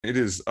It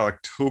is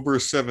October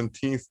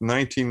 17th,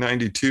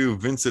 1992.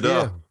 Vince it Yeah.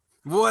 up.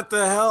 What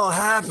the hell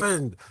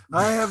happened?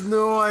 I have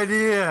no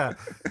idea.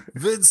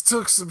 Vince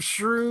took some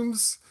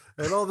shrooms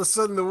and all of a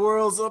sudden the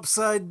world's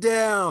upside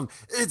down.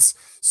 It's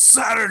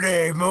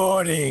Saturday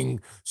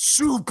morning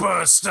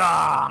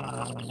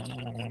superstars.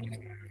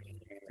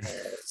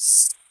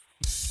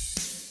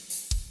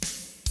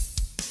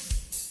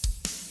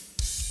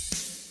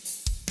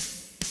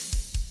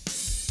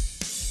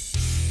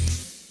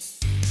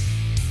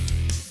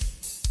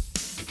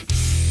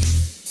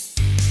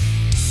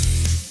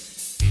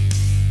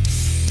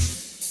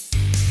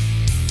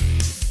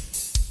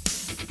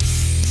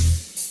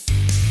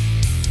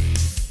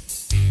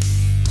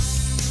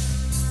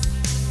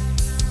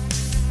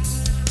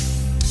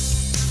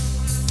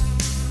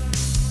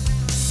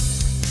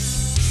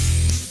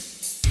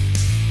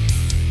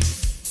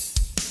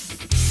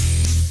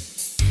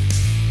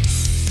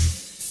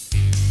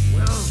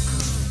 Welcome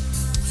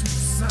to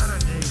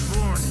Saturday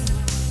morning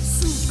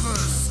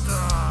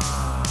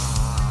superstars.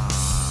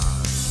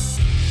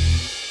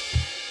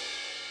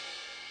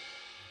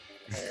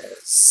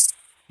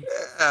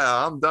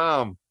 Yeah, I'm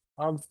Dom.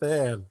 I'm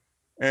Than.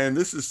 And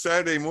this is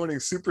Saturday Morning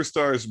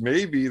Superstars.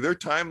 Maybe their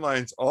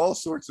timeline's all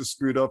sorts of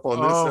screwed up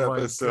on this Oh my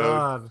episode.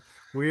 God.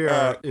 We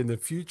are in the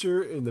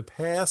future, in the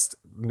past,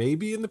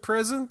 maybe in the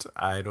present.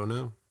 I don't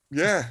know.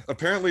 Yeah,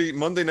 apparently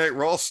Monday Night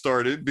Raw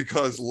started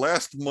because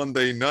last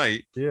Monday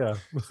night, Yeah.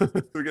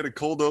 we get a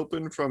cold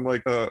open from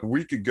like a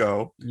week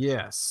ago.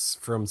 Yes.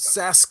 From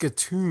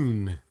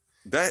Saskatoon,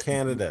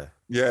 Canada.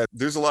 Yeah,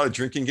 there's a lot of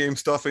drinking game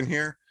stuff in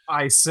here.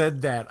 I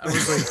said that. I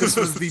was like, this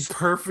was the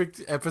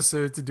perfect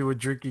episode to do a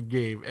drinking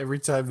game. Every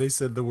time they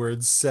said the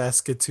word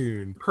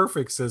Saskatoon.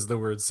 Perfect says the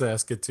word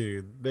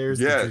Saskatoon. There's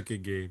the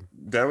drinking game.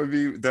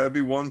 That'd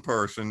be one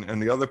person,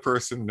 and the other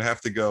person would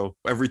have to go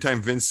every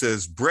time Vince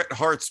says Bret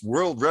Hart's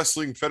World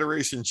Wrestling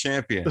Federation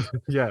champion.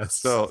 Yes.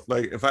 So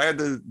like if I had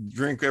to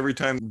drink every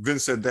time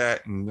Vince said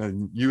that, and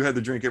then you had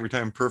to drink every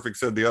time Perfect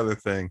said the other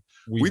thing,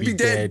 we'd be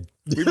dead.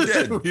 We'd be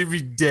dead. We'd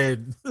be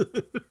dead.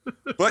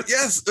 But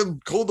yes, the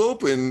cold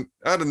open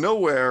out of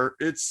nowhere,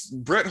 it's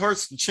Bret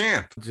Hart's the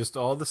champ. Just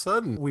all of a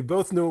sudden, we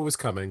both knew it was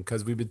coming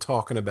because we've been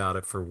talking about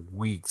it for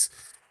weeks.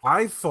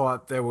 I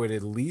thought there would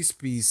at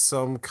least be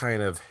some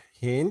kind of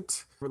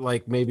hint,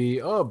 like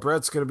maybe, oh,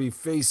 Bret's going to be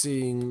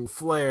facing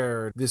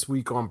Flair this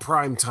week on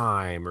prime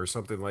time or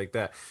something like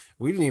that.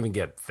 We didn't even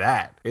get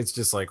that. It's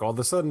just like all of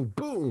a sudden,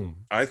 boom.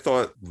 I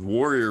thought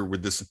Warrior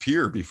would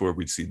disappear before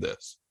we'd see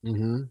this.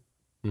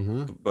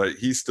 But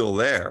he's still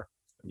there.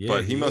 Yeah,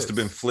 but he must have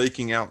been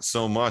flaking out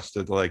so much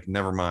that like,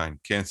 never mind,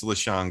 cancel the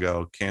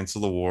Shango,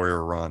 cancel the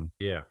Warrior run.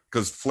 Yeah.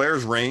 Because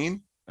Flair's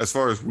reign, as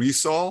far as we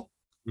saw,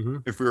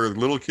 if we were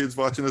little kids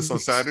watching this on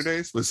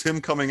Saturdays, was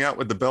him coming out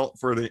with the belt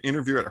for the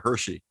interview at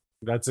Hershey.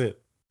 That's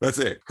it. That's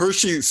it.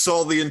 Hershey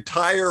saw the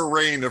entire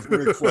reign of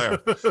Ric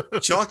Flair.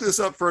 Chalk this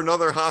up for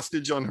another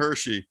hostage on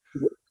Hershey,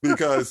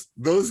 because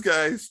those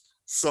guys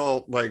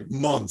saw like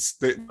months.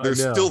 They're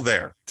still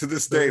there to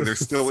this day. They're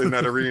still in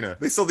that arena.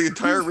 They saw the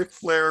entire Ric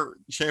Flair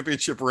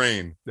championship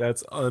reign.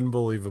 That's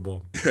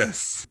unbelievable.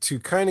 Yes. To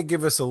kind of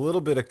give us a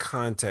little bit of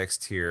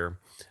context here,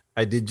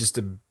 I did just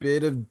a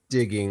bit of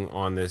digging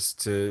on this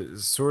to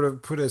sort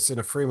of put us in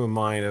a frame of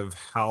mind of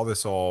how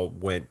this all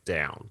went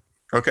down.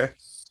 Okay.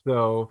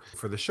 So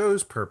for the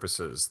show's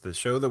purposes, the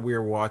show that we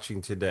are watching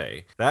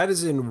today, that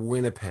is in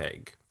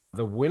Winnipeg.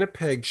 The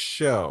Winnipeg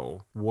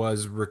show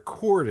was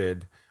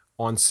recorded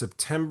on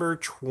September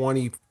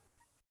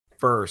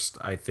 21st,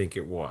 I think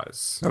it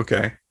was.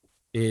 Okay.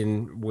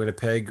 In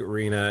Winnipeg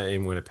Arena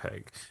in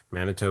Winnipeg,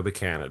 Manitoba,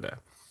 Canada.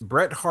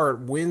 Bret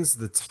Hart wins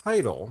the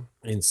title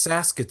in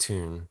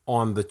Saskatoon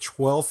on the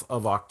 12th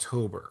of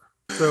October.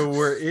 So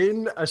we're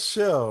in a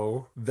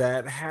show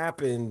that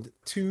happened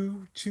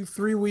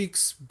 3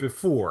 weeks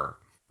before.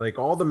 Like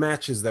all the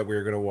matches that we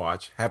were going to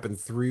watch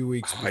happened 3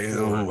 weeks before. I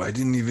know. I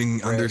didn't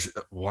even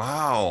understand.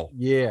 Wow.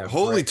 Yeah.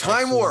 Holy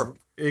time warp.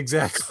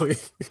 Exactly.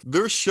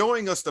 They're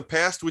showing us the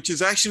past, which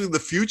is actually the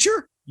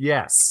future?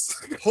 Yes.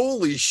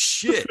 Holy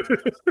shit.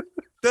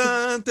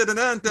 Dun, dun,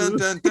 dun, dun,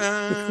 dun,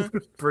 dun.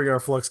 Bring our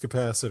flux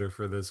capacitor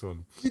for this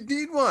one. You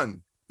need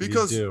one.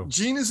 Because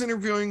Gene is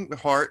interviewing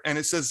Hart, and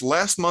it says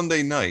last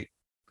Monday night,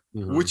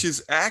 which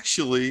is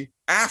actually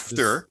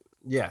after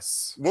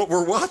what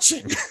we're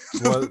watching.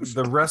 Well,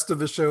 the rest of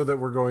the show that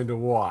we're going to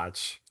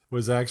watch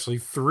was actually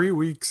 3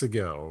 weeks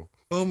ago.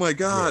 Oh my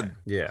God.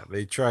 Yeah,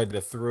 they tried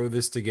to throw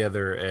this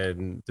together,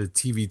 and the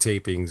TV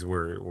tapings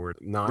were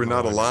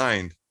not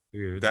aligned.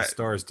 The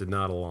stars did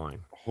not align.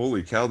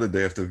 Holy cow, did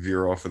they have to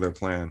veer off of their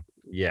plan?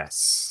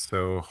 Yes.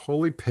 So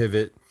holy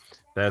pivot.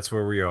 That's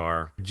where we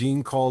are.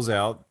 Gene calls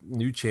out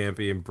new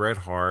champion Bret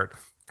Hart,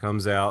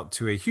 comes out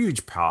to a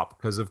huge pop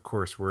because, of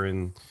course, we're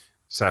in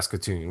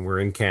Saskatoon. We're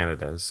in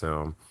Canada.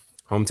 So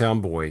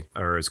hometown boy,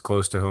 or as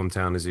close to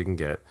hometown as you can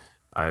get.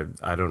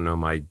 I don't know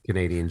my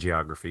Canadian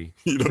geography.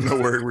 You don't know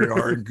where we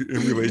are in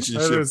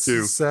relationship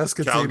to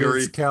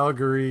Saskatoon,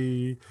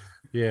 Calgary,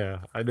 Yeah,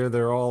 I know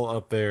they're all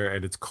up there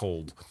and it's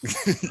cold.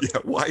 Yeah,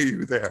 why are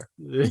you there?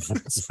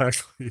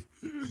 Exactly.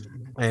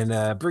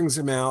 And brings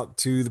him out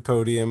to the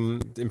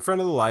podium in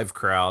front of the live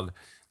crowd.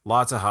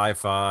 Lots of high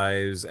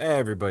fives.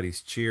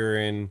 Everybody's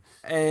cheering.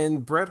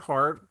 And Bret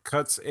Hart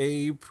cuts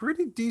a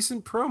pretty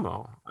decent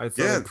promo. I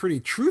thought Yeah. a pretty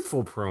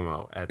truthful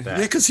promo at that.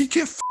 Yeah, because he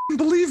can't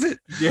believe it.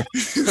 Yeah.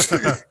 He's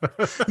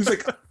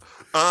like,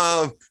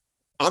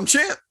 I'm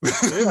champ.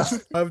 Yeah,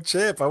 I'm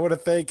champ. I want to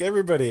thank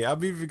everybody.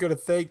 I'm even going to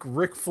thank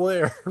Ric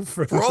Flair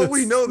for all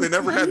we know, they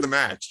never had the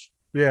match.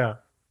 Yeah.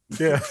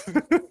 Yeah.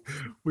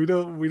 we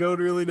don't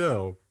really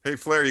know. Hey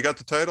Flair, you got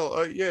the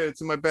title? Yeah,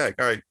 it's in my bag.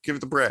 All right, give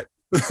it to Bret.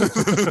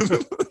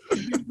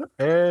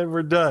 And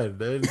we're done.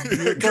 And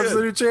here comes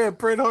the new champ,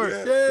 Bret Hart.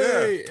 Yeah,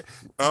 Yay!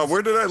 Yeah.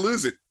 Where did I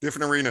lose it?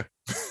 Different arena.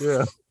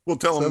 Yeah. We'll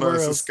tell them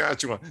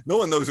Saskatchewan. No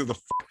one knows who the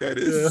fuck that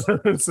is. Yeah.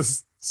 It's a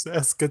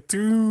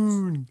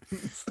Saskatoon.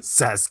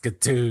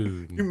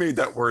 Saskatoon. You made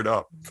that word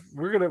up.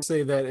 We're going to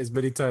say that as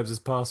many times as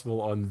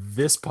possible on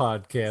this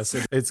podcast.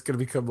 And it's going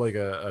to become like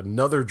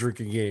another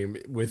drinking game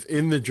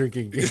within the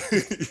drinking game. Yeah.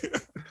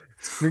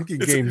 Drinking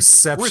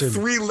gameception. We're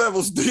 3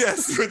 levels.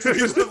 Yes, we're 3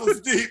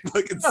 levels deep,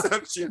 like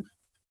Inception.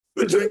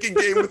 The drinking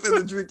game within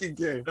the drinking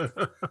game.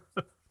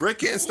 Bret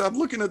can't stop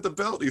looking at the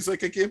belt. He's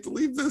like, I can't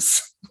believe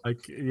this.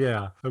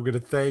 Yeah, I'm going to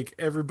thank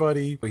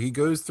everybody. He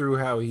goes through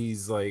how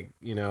he's like,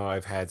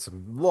 I've had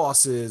some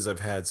losses. I've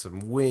had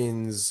some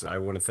wins. I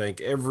want to thank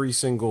every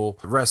single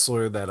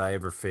wrestler that I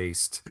ever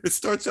faced. It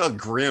starts out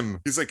grim.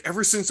 He's like,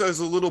 ever since I was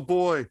a little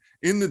boy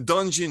in the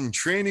dungeon,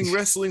 training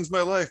wrestling's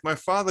my life. My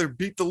father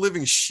beat the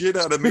living shit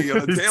out of me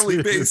on a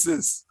daily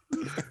basis.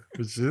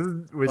 Which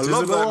isn't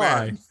a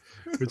lie.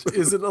 Which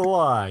isn't a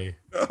lie.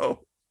 No.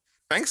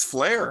 Thanks,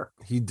 Flair.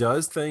 He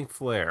does thank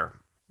Flair,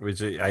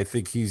 which I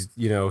think he's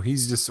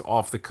just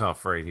off the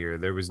cuff right here.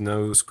 There was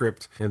no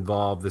script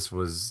involved. This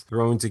was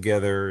thrown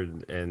together,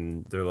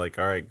 and they're like,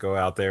 all right, go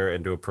out there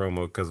and do a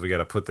promo because we got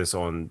to put this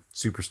on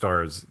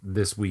Superstars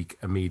this week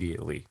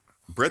immediately.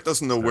 Bret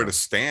doesn't know where to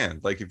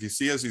stand. Like, if you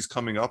see as he's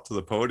coming up to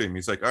the podium,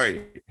 he's like, all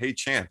right, hey,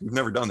 champ, you've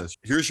never done this.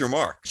 Here's your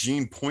mark.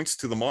 Gene points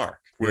to the mark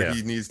where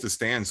he needs to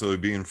stand so he'd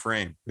be in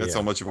frame. That's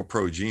how much of a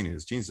pro Gene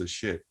is. Gene's a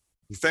shit.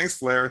 He thanks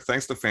Flair,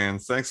 thanks the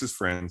fans, thanks his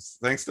friends,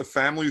 thanks the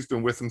family who's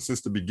been with him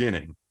since the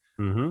beginning.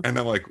 Mm-hmm. And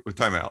I'm like,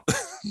 time out.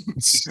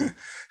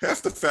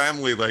 Half the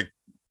family,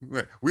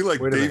 we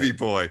like Davey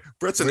Boy.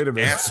 Bret's an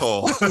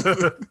asshole.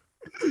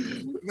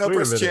 Now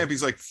Bret's champ.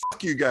 He's like,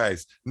 fuck you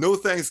guys. No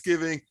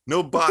Thanksgiving,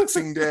 no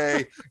Boxing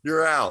Day.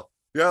 You're out.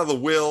 You're out of the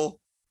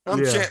will.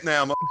 I'm champ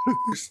now.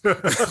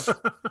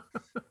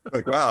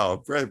 Like,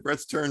 wow,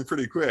 Bret's turned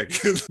pretty quick.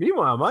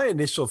 Meanwhile, my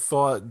initial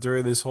thought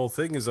during this whole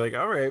thing is like,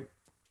 all right,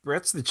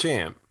 Bret's the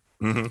champ.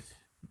 Mm-hmm.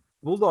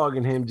 Bulldog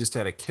and him just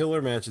had a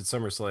killer match at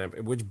SummerSlam,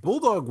 in which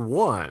Bulldog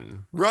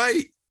won.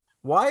 Right.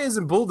 Why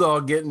isn't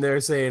Bulldog getting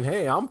there saying,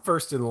 hey, I'm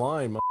first in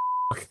line,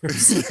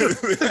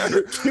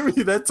 motherfuckers? Give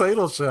me that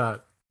title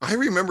shot. I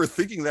remember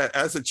thinking that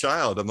as a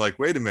child. I'm like,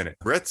 wait a minute.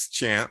 Bret's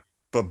champ,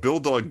 but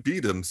Bulldog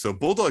beat him. So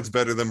Bulldog's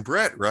better than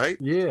Bret, right?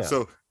 Yeah.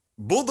 So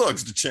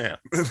Bulldog's the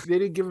champ. They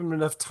didn't give him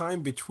enough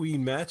time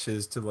between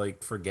matches to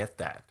forget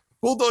that.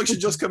 Bulldog should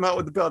just come out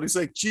with the belt. He's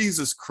like,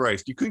 Jesus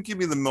Christ, you couldn't give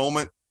me the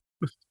moment.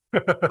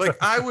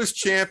 I was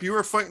champ. You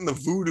were fighting the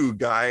voodoo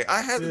guy.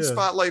 I had the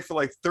spotlight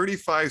for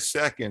 35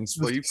 seconds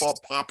while you fought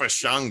Papa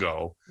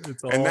Shango.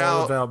 It's all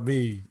now, about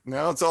me.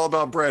 Now it's all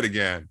about Bret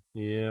again.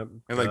 Yeah.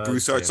 And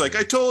Bruce Hart's like,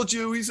 I told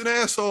you he's an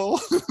asshole.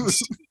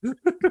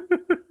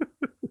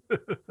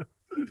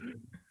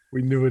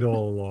 We knew it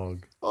all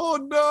along. Oh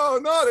no,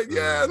 not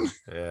again.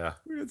 Yeah.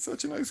 We had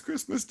such a nice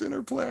Christmas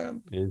dinner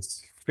planned. It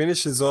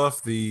finishes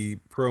off the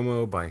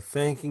promo by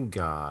thanking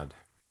God.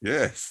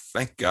 Yes,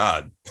 thank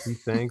God.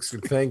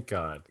 Thank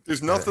God.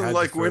 There's nothing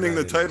like winning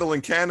the title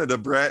in Canada,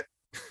 Bret.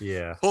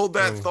 Yeah. Hold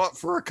that thought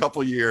for a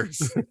couple years.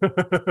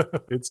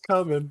 It's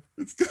coming.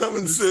 It's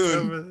coming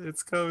soon.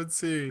 It's coming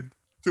soon.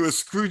 To a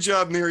screw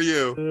job near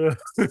you.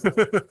 Yeah.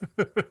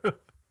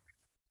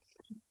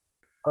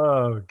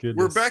 Oh, goodness.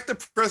 We're back to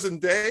present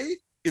day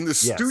in the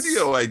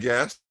studio, I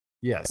guess.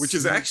 Yes. Which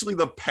is actually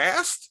the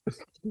past?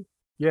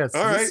 Yes.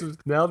 All right.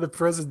 Now the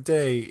present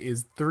day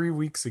is 3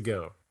 weeks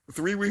ago.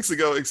 3 weeks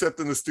ago, except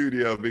in the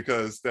studio,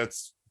 because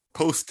that's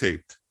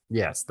post-taped.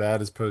 Yes,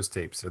 that is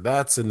post-taped. So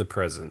that's in the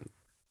present.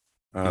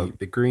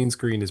 The green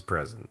screen is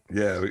present.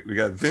 Yeah, we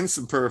got Vince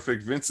and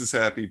Perfect. Vince is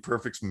happy.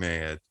 Perfect's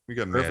mad. We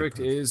got Perfect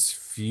is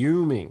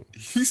fuming.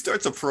 He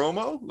starts a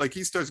promo,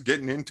 he starts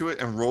getting into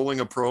it and rolling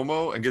a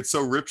promo and gets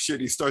so rip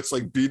shit he starts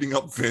beating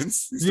up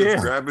Vince. He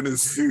starts grabbing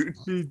his suit.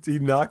 He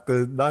knocked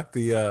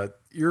the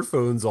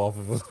earphones off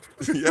of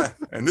him. Yeah,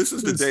 and this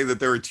is the day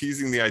that they were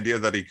teasing the idea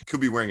that he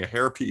could be wearing a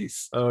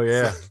hairpiece. Oh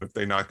yeah, if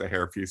they knocked the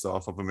hairpiece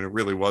off of him and it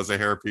really was a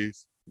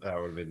hairpiece, that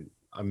would have been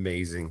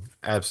amazing.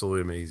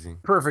 Absolutely amazing.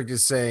 Perfect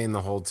is saying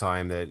the whole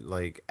time that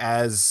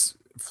as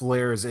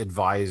Flair's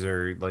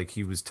advisor,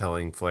 he was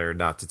telling Flair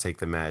not to take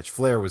the match.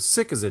 Flair was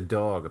sick as a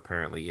dog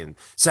apparently in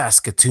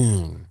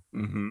Saskatoon.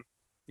 Mm-hmm.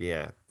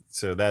 Yeah,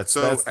 so that's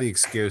the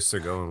excuse they're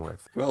going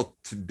with. Well,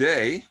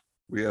 today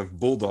we have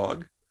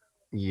Bulldog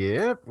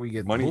Yep, we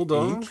get Money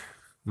Bulldog. Inc.,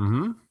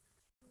 Mm-hmm.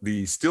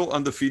 the still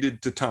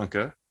undefeated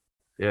Tatanka,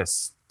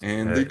 Yes.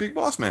 and the Big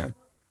Boss Man,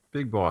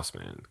 Big Boss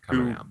Man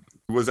coming who out.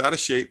 was out of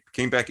shape,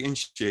 came back in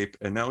shape,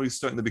 and now he's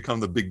starting to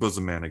become the big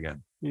bosom man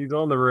again. He's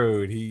on the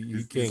road. He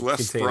He's can't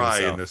less contain spry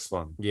himself. in this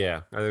one.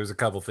 Yeah, there's a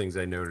couple things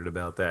I noted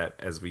about that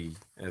as we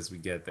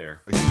get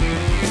there.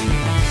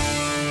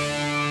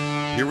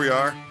 Here we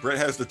are. Bret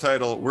has the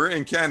title. We're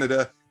in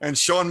Canada, and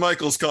Shawn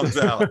Michaels comes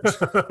out.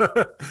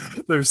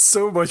 There's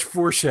so much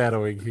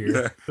foreshadowing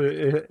here.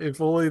 Yeah.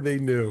 If only they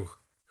knew.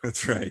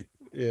 That's right.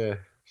 Yeah.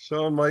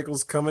 Shawn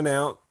Michaels coming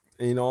out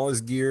in all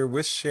his gear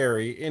with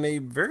Sherry in a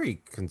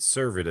very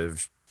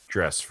conservative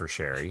dress for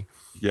Sherry.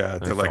 Yeah,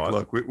 they're like,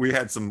 look, we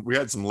had some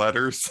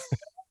letters.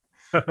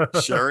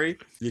 Sherry,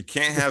 you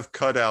can't have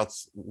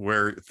cutouts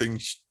where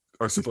things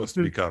are supposed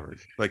to be covered.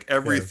 Like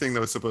everything that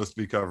was supposed to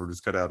be covered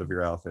is cut out of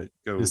your outfit.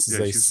 This is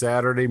a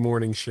Saturday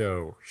morning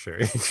show,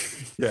 Sherry.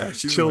 Yeah,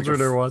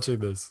 children are watching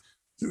this.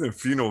 She's in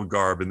funeral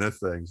garb in this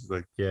thing. She's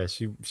like, yeah,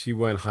 she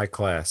went high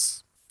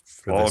class.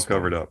 All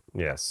covered up.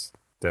 Yes,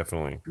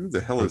 definitely. Who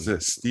the hell is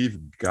this? Steve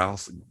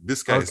Gillespie.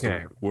 This guy's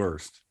the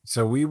worst.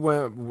 So we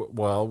went.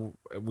 Well,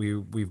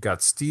 we've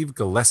got Steve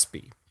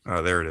Gillespie.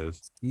 Oh, there it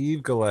is.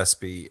 Steve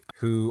Gillespie,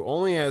 who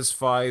only has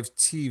 5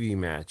 TV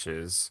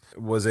matches,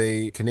 was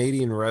a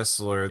Canadian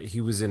wrestler.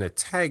 He was in a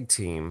tag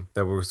team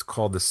that was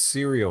called the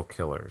Serial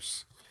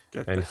Killers.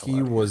 And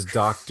he was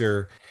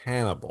Dr.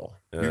 Hannibal.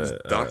 He was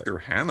Dr.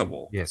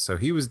 Hannibal. Yeah, so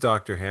he was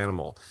Dr.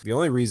 Hannibal. The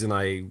only reason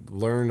I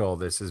learned all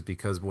this is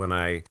because when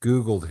I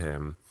Googled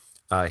him,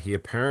 he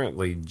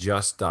apparently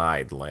just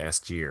died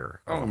last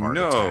year. Oh,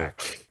 no.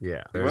 Attack.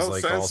 Yeah. Well,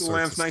 Silence of the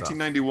Lambs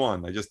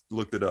 1991. I just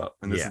looked it up,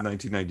 and this is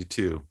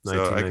 1992.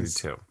 1992.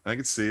 So I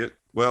can see it.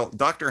 Well,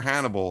 Dr.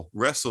 Hannibal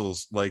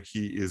wrestles like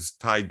he is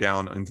tied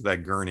down into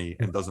that gurney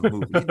and doesn't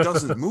move. He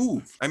doesn't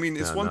move. I mean,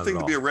 it's one thing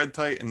to be a red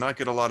tight and not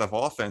get a lot of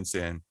offense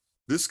in.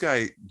 This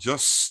guy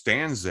just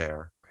stands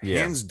there,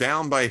 hands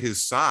down by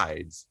his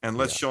sides, and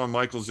lets Shawn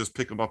Michaels just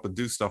pick him up and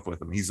do stuff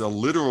with him. He's a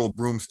literal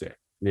broomstick.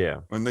 Yeah.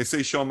 When they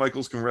say Shawn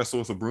Michaels can wrestle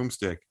with a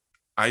broomstick,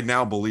 I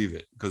now believe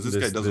it because this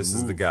guy doesn't move. This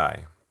is the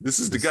guy. This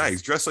is the guy.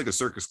 He's dressed like a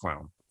circus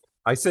clown.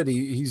 I said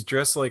he's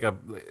dressed like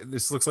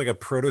this looks like a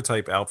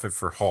prototype outfit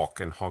for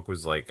Hulk, and Hulk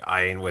was like,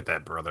 I ain't with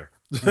that, brother.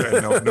 Yeah,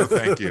 no,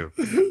 thank you.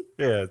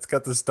 Yeah, it's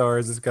got the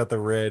stars, it's got the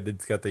red,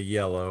 it's got the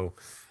yellow,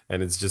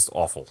 and it's just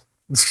awful.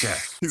 Yeah.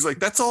 He's like,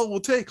 that's all it will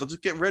take. I'll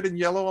just get red and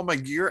yellow on my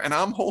gear, and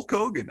I'm Hulk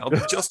Hogan. I'll be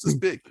just as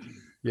big.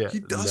 Yeah,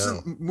 he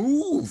doesn't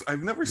move.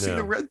 I've never seen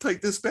a red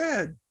tight this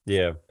bad.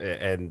 Yeah,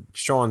 and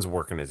Shawn's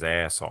working his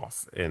ass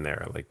off in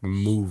there, like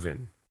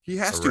moving. He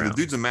has to. The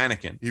dude's a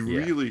mannequin. He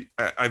really,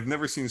 I've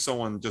never seen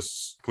someone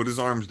just put his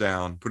arms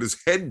down, put his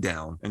head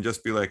down, and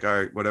just be like,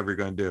 all right, whatever you're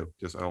going to do.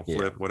 Just, I'll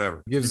flip,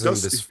 whatever. Gives him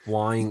this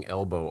flying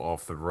elbow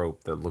off the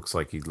rope that looks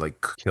like he'd like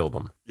killed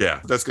him.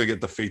 Yeah, that's going to get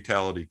the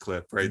fatality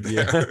clip right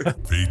there. Yeah.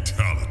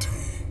 Fatality.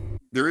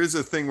 There is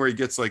a thing where he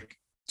gets like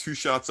 2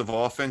 shots of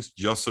offense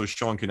just so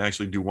Shawn can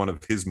actually do one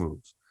of his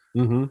moves.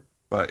 Mm-hmm.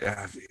 But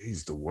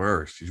he's the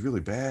worst. He's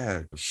really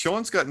bad.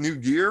 Shawn's got new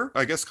gear,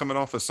 I guess, coming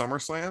off of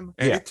SummerSlam.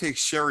 And it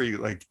takes Sherry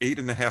like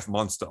 8.5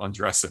 months to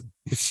undress him.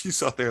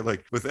 She's out there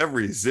like with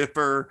every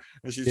zipper,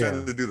 and she's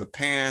trying to do the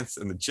pants,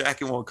 and the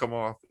jacket won't come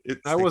off.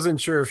 I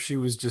wasn't sure if she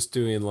was just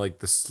doing like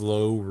the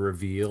slow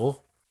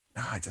reveal.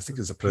 No, I just think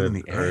it was a pain in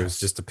the ass. It was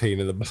just a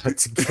pain in the butt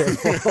to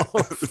get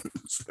off.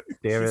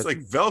 Damn it. It's like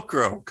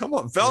Velcro. Come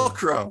on,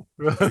 Velcro.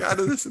 Get out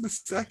of this in a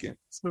second.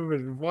 So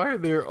why are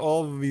there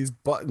all of these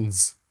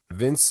buttons?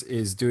 Vince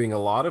is doing a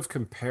lot of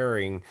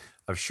comparing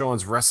of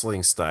Shawn's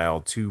wrestling style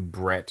to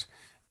Bret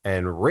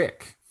and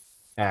Rick,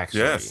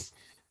 actually,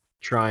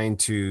 trying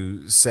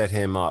to set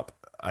him up,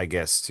 I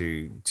guess,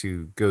 to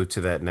go to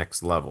that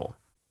next level.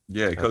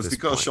 Yeah, because he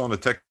calls Shawn a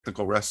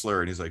technical wrestler,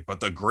 and he's like, but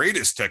the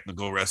greatest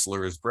technical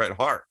wrestler is Bret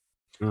Hart.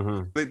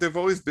 Mm-hmm. They've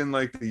always been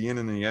like the yin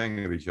and the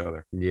yang of each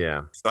other.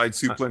 Yeah. Side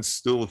suplex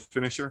still a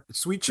finisher.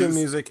 Sweet chin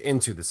music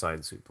into the side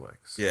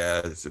suplex.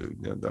 Yeah,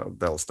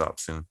 that'll stop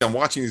soon. I'm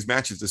watching these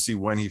matches to see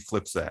when he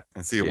flips that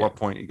and see at what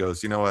point he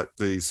goes, you know what,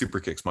 the super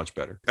kick's much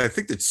better. I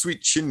think the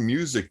Sweet Chin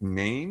Music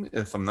name,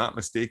 if I'm not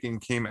mistaken,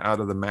 came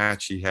out of the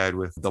match he had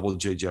with Double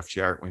J Jeff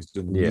Jarrett when he's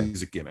doing the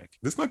music gimmick.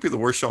 This might be the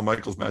worst Shawn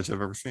Michaels match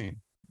I've ever seen.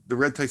 The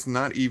red tight's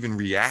not even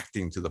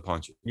reacting to the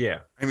punches. Yeah.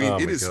 I mean,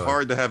 it is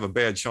hard to have a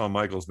bad Shawn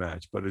Michaels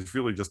match, but it's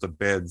really just a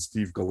bad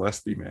Steve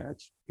Gillespie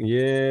match.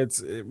 Yeah,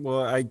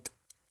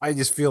 I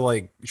just feel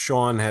like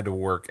Shawn had to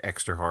work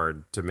extra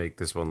hard to make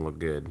this one look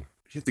good.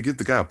 You have to give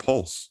the guy a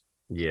pulse.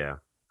 Yeah.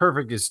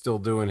 Perfect is still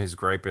doing his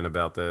griping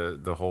about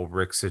the whole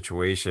Rick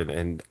situation,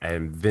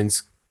 and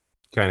Vince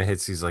kind of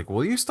hits, he's like,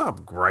 will you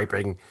stop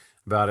griping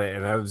about it?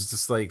 And I was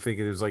just like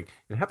thinking, it was like,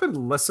 it happened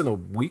less than a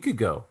week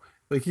ago.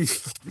 Like,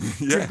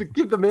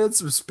 give the man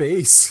some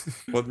space.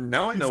 Well,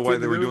 now I know why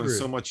they were doing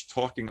so much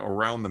talking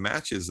around the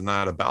matches and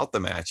not about the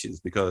matches,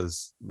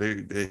 because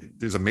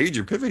there's a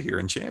major pivot here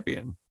in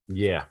Champion.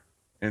 Yeah.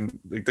 And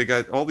they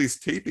got all these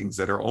tapings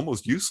that are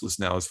almost useless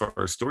now as far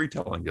as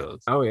storytelling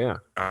goes. Oh yeah.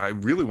 I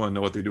really want to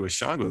know what they do with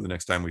Shango the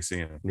next time we see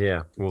him.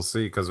 Yeah, we'll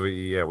see, because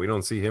we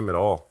don't see him at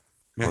all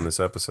on this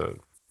episode.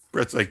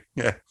 Brett's like,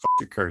 yeah, fuck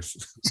the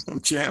curse. I'm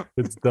champ.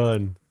 It's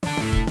done.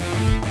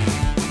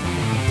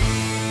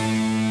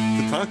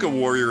 Tatanka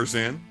Warrior's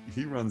in.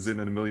 He runs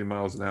in at 1,000,000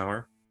 miles an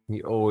hour.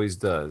 He always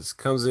does.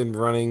 Comes in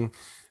running,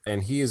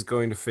 and he is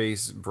going to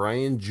face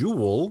Brian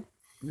Jewell.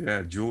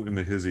 Yeah, Jewel in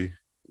the hizzy.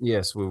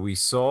 Yes, well, we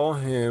saw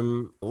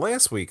him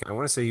last week. I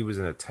want to say he was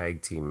in a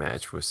tag team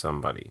match with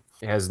somebody.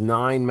 He has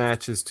 9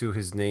 matches to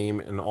his name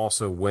and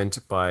also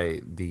went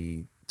by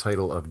the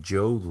title of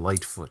Joe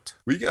Lightfoot.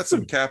 We got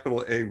some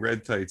capital A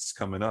red tights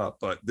coming up,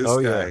 but this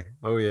guy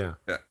yeah,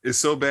 is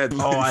so bad.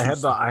 Oh, I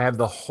have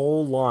the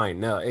whole line.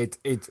 No,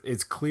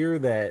 it's clear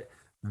that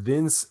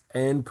Vince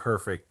and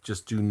Perfect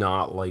just do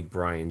not like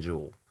Brian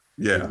Jewell.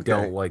 Yeah, they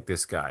don't like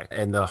this guy.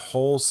 And the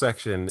whole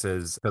section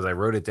says, because I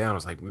wrote it down, I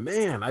was like,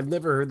 man, I've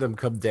never heard them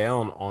come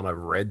down on a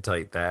red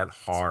tight that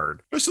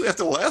hard. Especially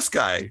after the last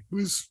guy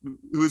who's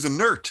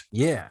inert.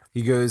 Yeah.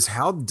 He goes,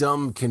 how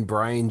dumb can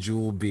Brian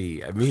Jewell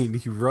be? I mean,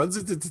 he runs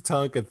into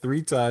Tatanka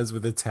 3 times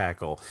with a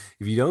tackle.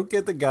 If you don't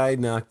get the guy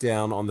knocked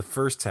down on the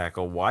first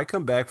tackle, why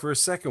come back for a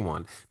second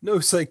one? No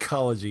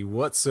psychology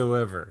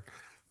whatsoever.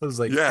 I was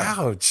like,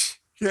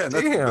 ouch. Yeah,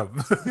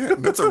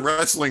 that's a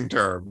wrestling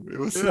term. It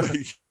was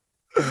like...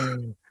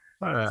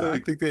 I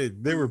think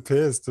they were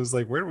pissed. I was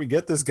like, where do we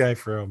get this guy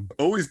from?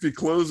 Always be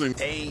closing.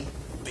 A,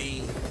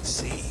 B,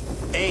 C.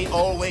 A,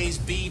 always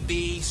B,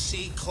 B,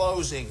 C,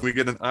 closing. We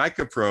get an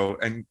Ica Pro,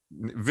 and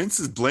Vince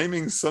is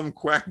blaming some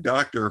quack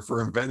doctor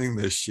for inventing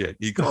this shit.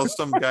 He calls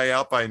some guy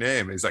out by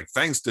name. He's like,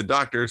 thanks to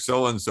Dr.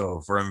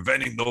 So-and-so for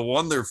inventing the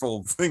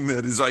wonderful thing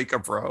that is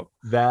Ica Pro.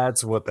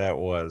 That's what that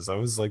was. I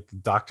was like,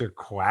 Dr.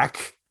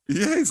 Quack?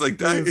 Yeah, he's like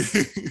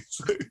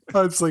that.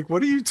 I was like,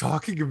 what are you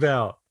talking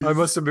about? I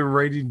must have been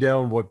writing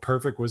down what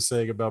Perfect was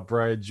saying about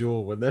Brian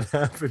Jewell when that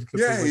happened.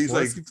 Yeah, he's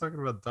like, is he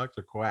talking about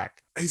Dr.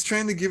 Quack? He's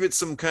trying to give it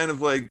some kind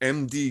of like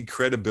MD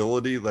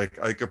credibility. Like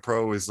Ica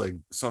Pro is like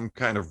some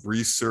kind of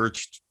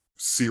researched,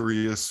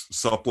 serious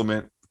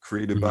supplement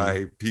created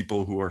by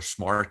people who are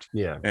smart.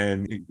 Yeah.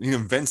 And he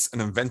invents an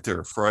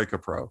inventor for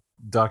Ica Pro.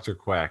 Dr.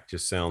 Quack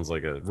just sounds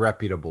like a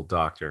reputable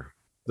doctor.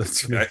 I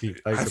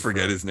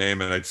forget his name,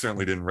 and I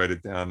certainly didn't write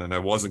it down, and I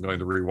wasn't going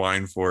to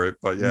rewind for it,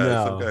 but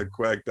yeah, some guy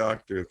quack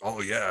doctor.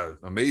 Oh yeah,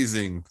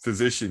 amazing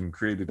physician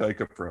created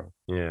Ica Pro.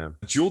 Yeah.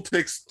 Jewel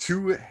takes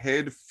 2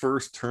 head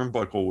first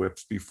turnbuckle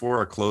whips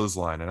before a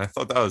clothesline, and I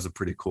thought that was a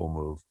pretty cool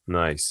move.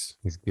 Nice.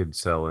 He's good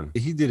selling.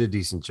 He did a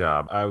decent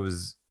job. I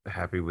was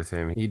happy with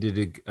him. He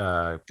did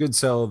a good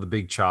sell of the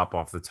big chop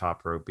off the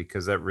top rope,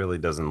 because that really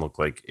doesn't look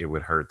like it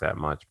would hurt that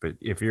much. But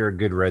if you're a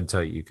good red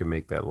tight, you can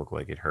make that look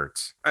like it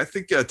hurts. I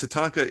think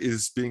Tatanka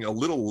is being a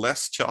little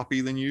less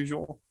choppy than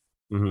usual.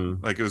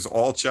 Like it was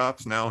all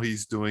chops. Now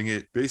he's doing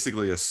it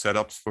basically as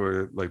setups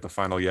for like the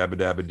final Yabba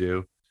Dabba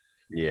Do.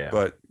 Yeah.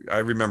 But I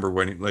remember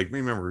when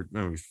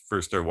we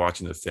first started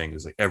watching the thing, it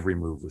was like every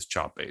move was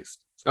chop based.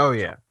 Oh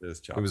yeah,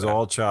 it was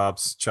all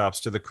chops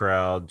to the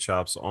crowd,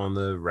 chops on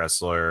the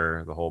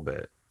wrestler, the whole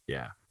bit.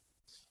 Yeah,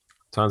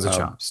 tons of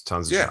chops.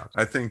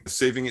 I think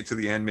saving it to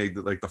the end made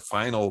like the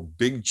final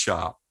big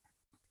chop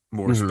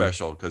more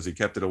special, because he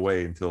kept it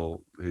away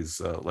until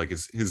his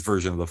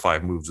version of the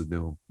 5 moves of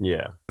doom.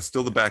 Yeah,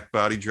 still the back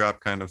body drop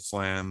kind of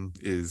slam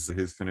is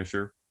his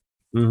finisher.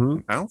 I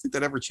don't think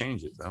that ever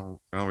changes. I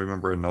don't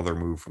remember another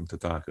move from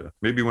Tatanka.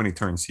 Maybe when he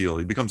turns heel,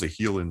 he becomes a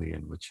heel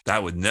Indian, which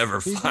that would never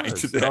fly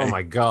today. Oh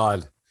my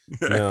god.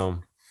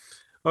 No.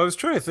 I was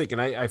trying to think, and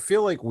I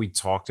feel like we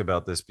talked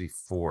about this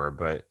before,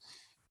 but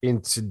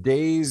in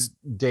today's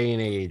day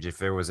and age, if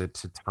there was a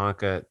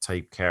Tatanka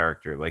type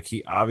character, like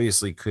he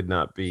obviously could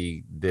not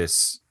be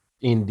this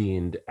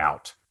Indianed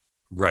out.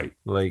 Right.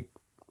 Like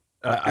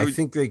I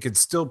think they could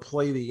still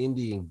play the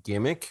Indian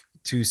gimmick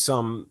to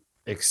some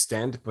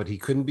extent, but he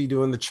couldn't be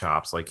doing the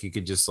chops. Like he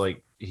could just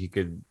it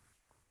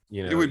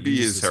would be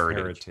his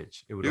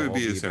heritage. It would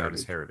be his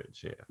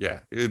heritage. Yeah,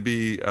 it would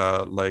be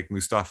like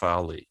Mustafa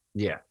Ali.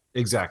 Yeah,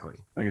 exactly.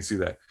 I can see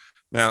that.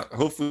 Now,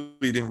 hopefully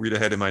you didn't read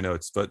ahead in my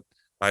notes, but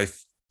I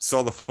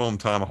saw the foam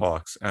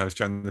tomahawks, and I was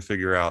trying to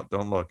figure out, I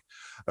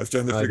was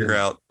trying to figure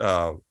out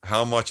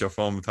how much a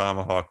foam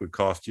tomahawk would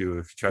cost you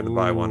if you tried to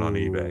buy one on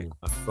eBay.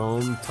 A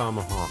foam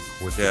tomahawk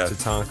with the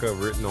Tatanka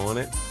written on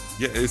it.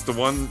 Yeah, it's the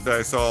one that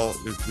I saw,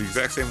 it's the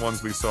exact same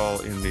ones we saw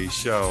in the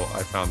show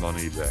I found on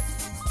eBay.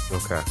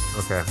 Okay.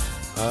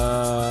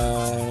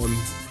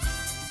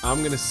 I'm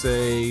going to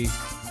say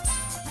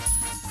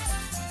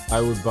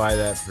I would buy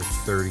that for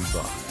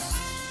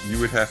 $30. You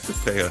would have to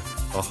pay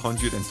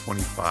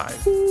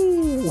 $125.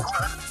 Ooh.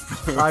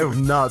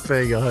 I'm not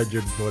paying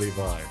 $125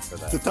 for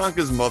that.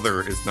 Tatanka's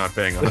mother is not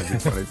paying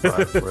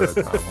 $125 for that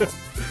tomahawk.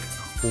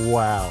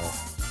 Wow.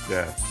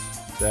 Yeah.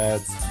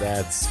 That's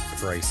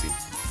pricey.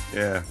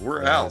 Yeah,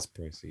 we're out. That's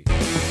pricey.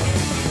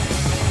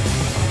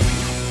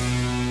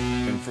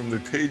 And from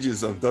the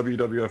pages of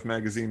WWF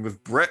magazine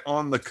with Brett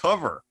on the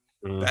cover.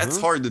 That's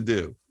hard to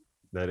do.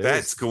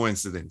 That's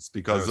coincidence,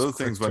 because those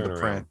things went to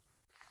print.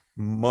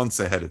 months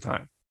ahead of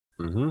time.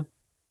 Mm-hmm.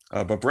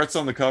 But Brett's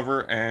on the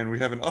cover, and we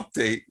have an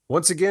update.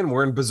 Once again,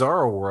 we're in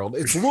Bizarro World.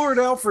 It's Lord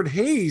Alfred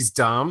Hayes,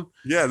 Dom.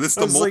 Yeah, this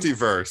is the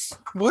multiverse.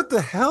 Like, what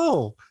the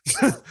hell?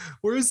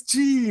 Where's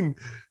Gene?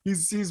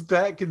 He's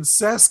back in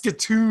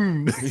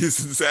Saskatoon.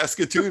 He's in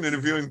Saskatoon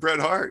interviewing Bret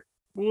Hart.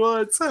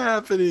 What's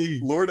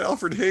happening? Lord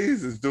Alfred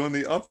Hayes is doing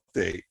the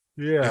update.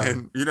 Yeah.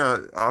 And, you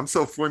know, I'm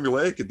so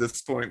formulaic at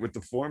this point with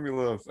the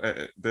formula of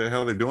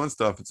how they're doing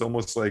stuff. It's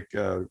almost like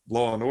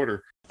Law and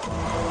Order.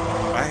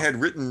 I had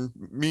written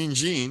Mean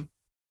Gene.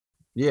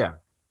 Yeah.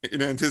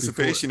 In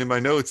anticipation in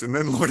my notes, and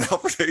then Lord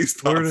Alfred Hayes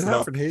pops Lord up.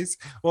 Alfred Hayes.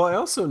 Well, I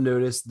also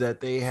noticed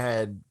that they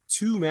had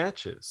 2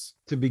 matches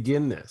to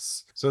begin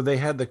this. So they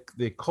had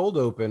the cold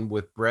open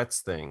with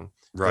Brett's thing.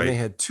 Right. And they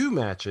had 2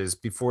 matches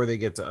before they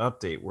get to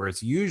update, where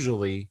it's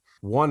usually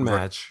 1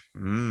 match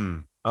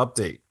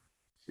update.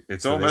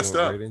 It's all messed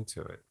up. Right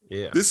into it.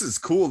 Yeah. This is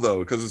cool though,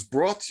 because it's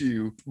brought to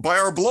you by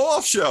our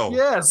blow-off show.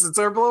 Yes, it's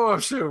our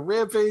blow-off show.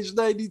 Rampage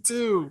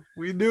 92.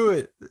 We knew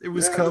it. It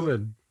was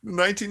coming. The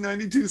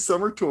 1992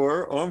 summer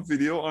tour on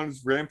video on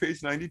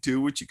Rampage 92,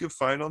 which you can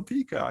find on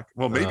Peacock.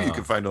 Well, maybe you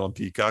can find it on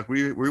Peacock.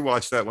 We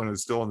watched that when it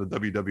was still on the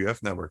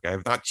WWF network. I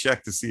have not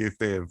checked to see if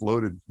they have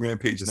loaded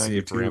Rampage 92. See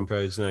if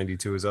Rampage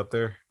 92 is up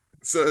there.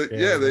 So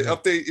yeah, the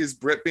update is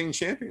Bret being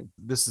champion.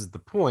 This is the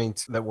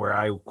point that where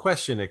I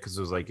question it, because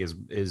it was like,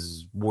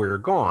 is Warrior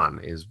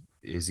gone?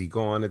 Is he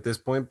gone at this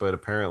point? But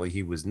apparently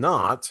he was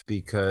not,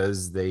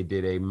 because they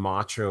did a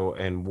Macho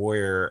and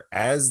Warrior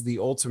as the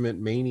Ultimate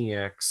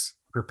Maniacs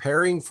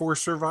preparing for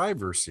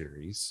Survivor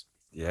Series.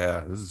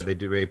 Yeah, they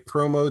do a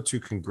promo to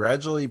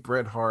congratulate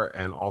Bret Hart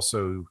and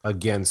also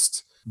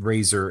against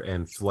Razor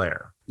and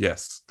Flair.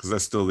 Yes, because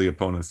that's still the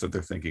opponents that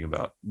they're thinking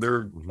about.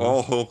 They're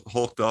all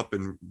hulked up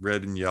in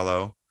red and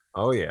yellow.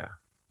 Oh yeah.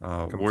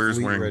 Warrior's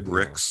wearing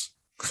bricks.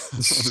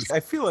 I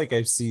feel like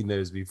I've seen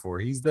those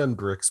before. He's done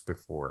bricks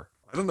before.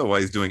 I don't know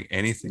why he's doing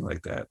anything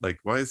like that. Like,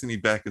 why isn't he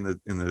back in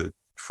the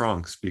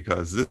trunks?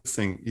 Because this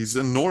thing, he's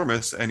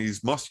enormous and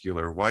he's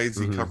muscular. Why is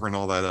he covering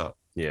all that up?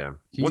 Yeah.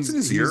 What's in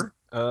his ear?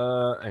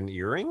 An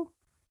earring?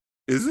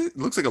 Is it? It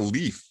looks like a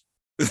leaf.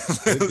 I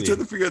was trying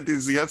to figure out,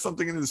 does he have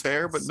something in his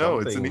hair? But no,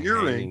 it's an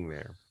earring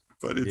there.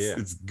 But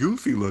it's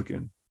goofy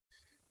looking.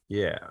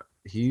 Yeah.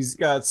 He's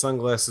got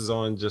sunglasses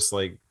on just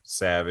like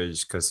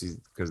Savage, because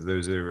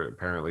those are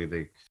apparently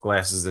the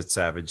glasses that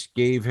Savage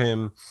gave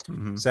him.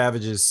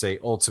 Savage's say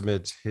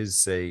Ultimate, his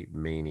say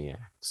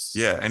Maniacs.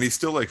 Yeah, and he's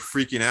still like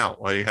freaking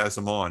out while he has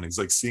them on. He's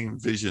like seeing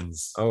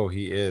visions. Oh,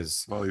 he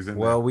is. While he's in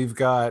there. We've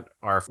got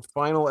our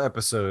final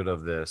episode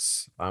of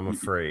this, I'm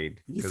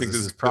afraid. You think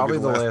this is probably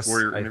the last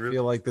Warrior I interview?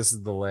 feel like this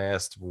is the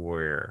last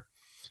Warrior.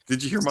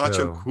 Did you hear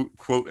Macho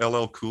quote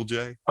LL Cool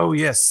J? Oh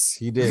yes,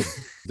 he did.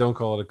 Don't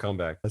call it a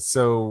comeback.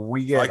 So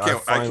we get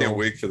I can't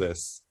wait for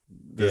this.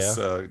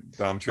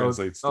 Dom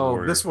translates.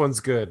 This one's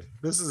good.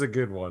 This is a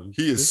good one.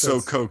 He is so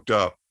coked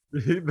up.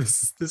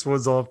 This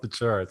one's off the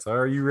charts.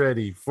 Are you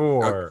ready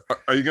for?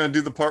 Are you gonna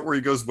do the part where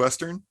he goes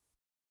Western?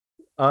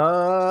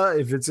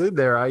 If it's in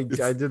there, I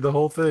did the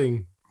whole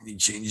thing. He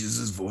changes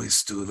his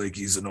voice to like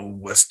he's an old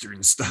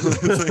Western style.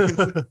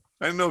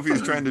 I don't know if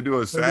he's trying to do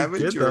a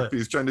Savage or if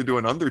he's trying to do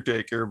an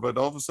Undertaker, but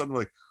all of a sudden,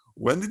 like,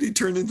 when did he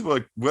turn into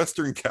a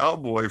Western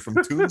cowboy from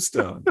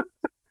Tombstone?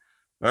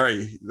 All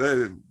right,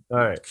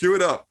 cue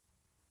it up.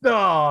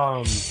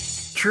 Dom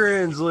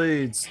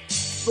translates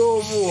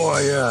the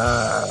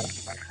Warrior.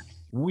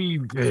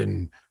 We've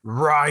been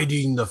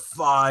riding the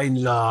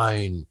fine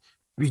line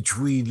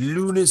between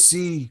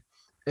lunacy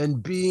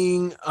and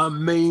being a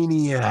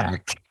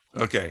maniac.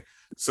 Okay,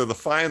 so the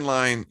fine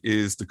line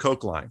is the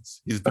coke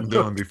lines he's been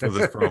doing before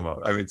this promo.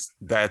 I mean,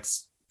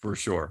 that's for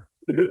sure.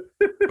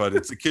 But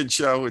it's a kid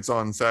show. It's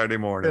on Saturday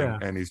morning,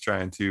 and he's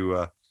trying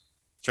to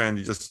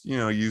just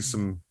use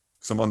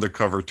some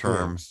undercover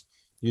terms.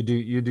 You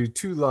do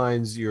 2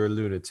 lines, you're a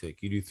lunatic.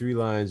 You do 3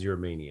 lines, you're a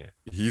maniac.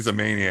 He's a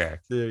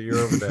maniac. You're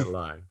over that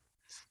line.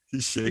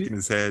 He's shaking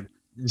his head.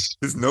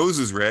 His nose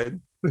is red.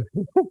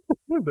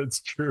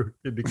 That's true.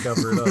 You had to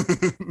cover it up.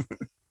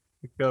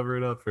 Cover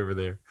it up over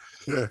there.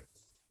 Yeah.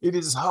 It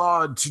is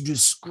hard to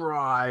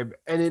describe,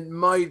 and it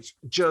might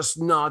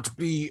just not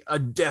be a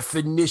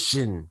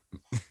definition.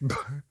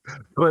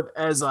 But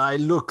as I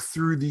look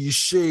through these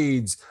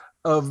shades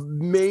of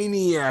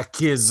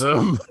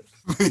maniacism,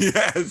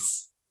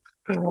 yes,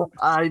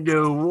 I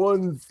know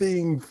one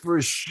thing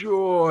for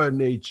sure,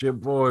 Nature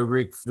Boy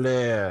Ric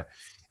Flair.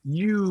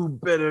 You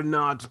better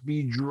not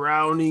be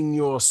drowning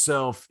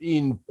yourself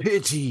in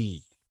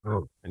pity.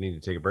 Oh, I need to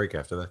take a break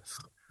after that.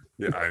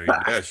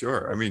 Yeah,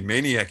 sure. I mean,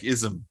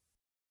 maniacism.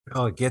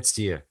 Oh, it gets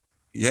to you.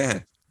 Yeah.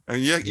 I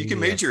mean, you can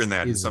major in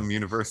that in some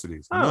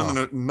universities.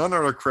 None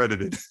are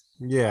accredited.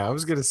 Yeah, I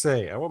was going to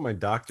say, I want my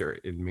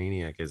doctorate in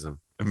maniacism.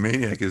 I'm a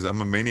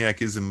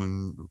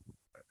maniacism.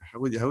 How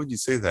would you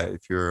say that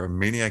if you're a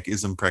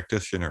maniacism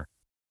practitioner?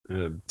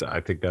 I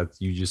think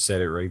you just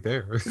said it right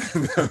there.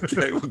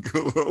 Okay, we'll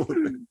go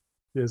over.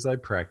 Yes, I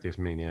practice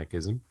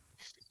maniacism.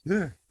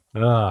 Yeah.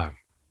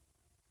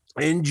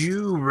 And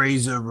you,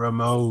 Razor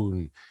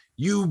Ramon,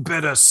 you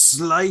better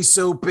slice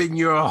open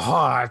your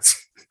heart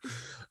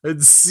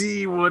and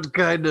see what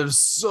kind of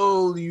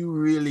soul you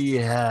really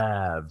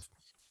have.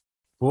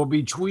 For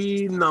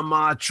between the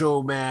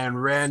Macho Man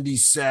Randy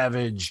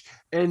Savage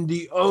and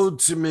the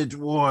Ultimate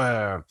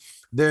Warrior,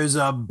 there's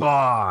a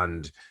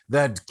bond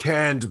that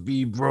can't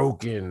be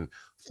broken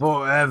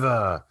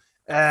forever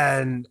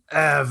and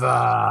ever.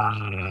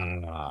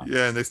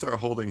 Yeah, and they start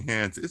holding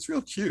hands. It's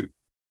real cute.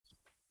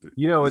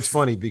 You know, it's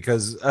funny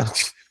because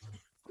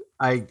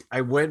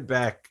I went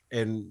back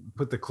and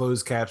put the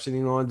closed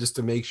captioning on just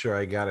to make sure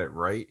I got it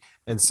right.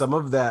 And some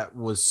of that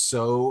was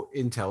so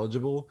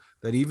intelligible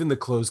that even the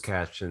closed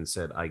caption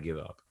said, I give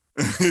up.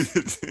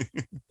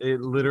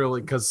 It literally,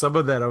 because some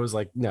of that I was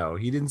like, no,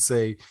 he didn't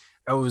say,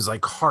 it was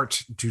like hard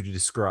to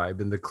describe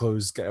in the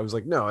closed. I was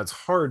like, no, it's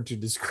hard to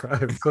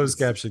describe. Closed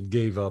caption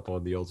gave up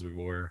on the Ultimate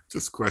Warrior.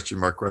 Just question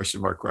mark.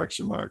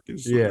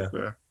 Yeah,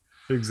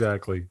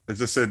 exactly. I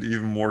just said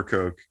even more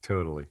coke.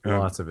 Totally.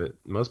 Lots of it.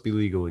 Must be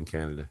legal in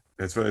Canada.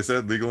 That's what I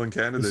said, legal in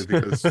Canada,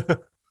 because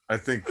I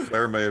think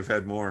Flair may have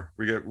had more.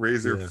 We get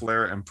Razor,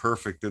 Flair, and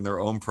Perfect in their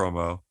own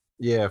promo.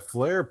 Yeah,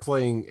 Flair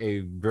playing a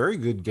very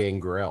good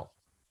Gangrel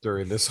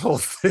during this whole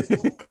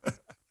thing.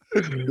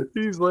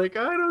 He's like,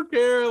 I don't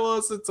care. I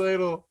lost the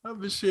title.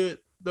 I'm the shit.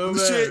 No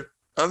matter.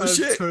 I'm the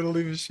shit.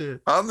 Totally the shit.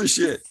 I'm the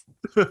shit.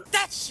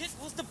 That shit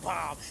was the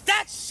bomb.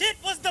 That shit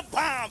was the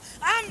bomb.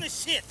 I'm the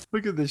shit.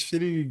 Look at the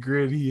shitty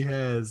grin he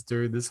has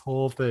during this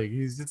whole thing.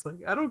 He's just like,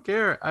 I don't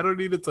care. I don't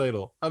need a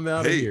title. I'm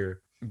out of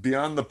here.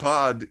 Beyond the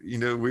pod, you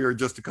know, we are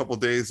just a couple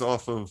days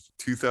off of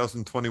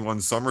 2021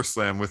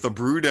 SummerSlam with a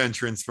Brood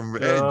entrance from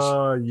Edge.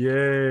 Oh,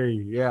 yay.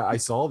 Yeah, I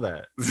saw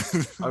that.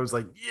 I was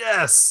like,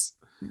 yes.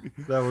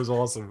 That was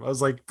awesome. I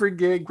was like, bring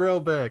Gangrel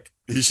back.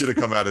 He should have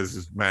come out as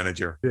his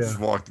manager. Yeah. Just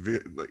walked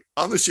like,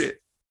 I'm the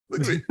shit.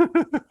 Look at me.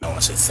 I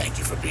want to say thank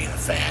you for being a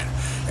fan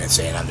and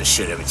saying I'm the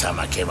shit every time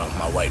I came up with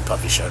my white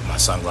puffy shirt, my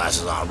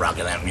sunglasses on,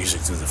 rocking that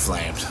music through the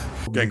flames.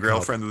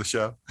 Gangrel, friend of the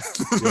show.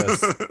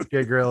 Yes,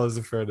 Gangrel is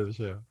a friend of the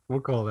show. We'll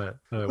call that.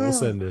 We'll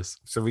send this.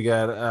 So we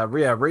got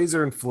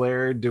Razor and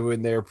Flair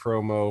doing their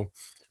promo.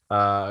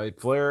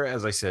 Flair,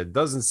 as I said,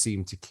 doesn't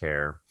seem to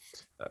care.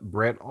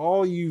 Brett,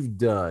 all you've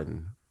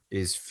done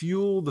is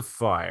fuel the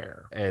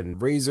fire,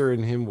 and Razor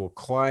and him will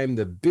climb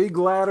the big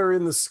ladder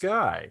in the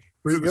sky.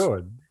 Where you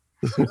going?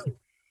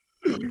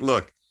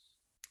 Look,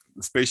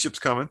 the spaceship's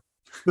coming.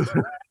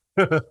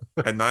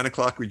 At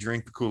 9:00, we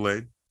drink the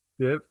Kool-Aid.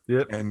 Yep.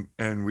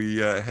 And we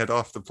head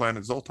off the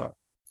planet Zoltar.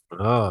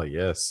 Oh,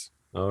 yes.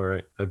 All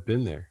right. I've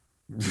been there.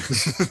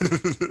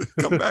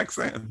 Come back,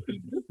 Sam.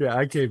 Yeah,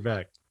 I came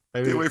back.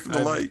 Stay away from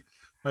the light.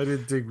 I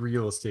didn't dig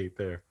real estate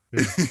there.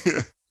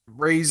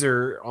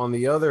 Razor, on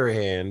the other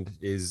hand,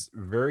 is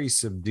very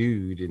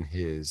subdued in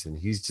his, and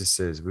he just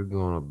says, we're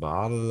going to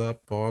bottle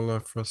up all our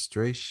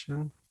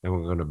frustration and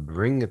we're going to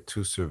bring it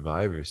to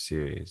Survivor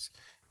Series.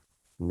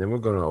 And then we're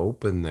going to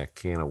open that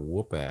can of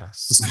whoop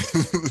ass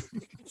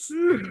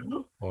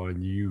on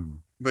you.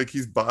 Like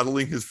he's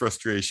bottling his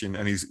frustration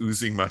and he's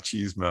oozing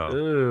machismo.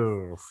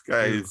 Ew.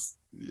 Guys,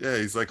 yeah,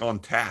 he's like on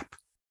tap.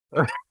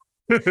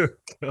 It's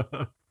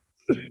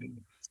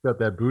got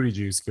that booty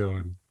juice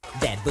going.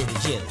 That booty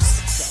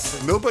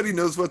juice. Nobody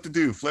knows what to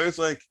do. Flair's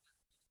like,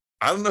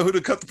 I don't know who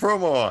to cut the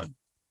promo on.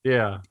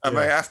 Yeah. Am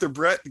I after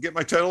Brett to get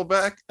my title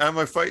back? Am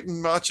I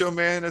fighting Macho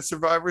Man at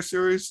Survivor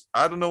Series?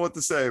 I don't know what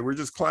to say. We're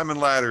just climbing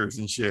ladders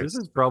and shit. This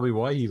is probably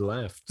why he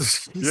left.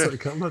 He's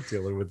like, I'm not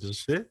dealing with this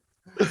shit.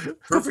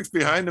 Perfect's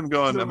behind him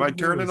going, am I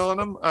turning on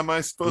him? Am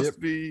I supposed to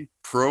be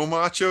pro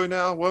Macho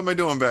now? What am I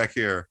doing back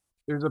here?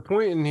 There's a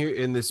point in here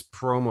in this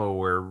promo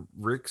where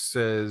Rick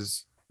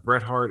says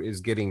Bret Hart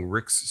is getting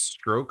Rick's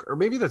stroke, or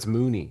maybe that's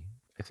Mooney.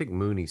 I think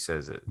Mooney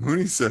says it.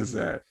 Mooney says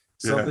that.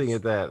 Something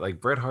at that, like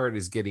Bret Hart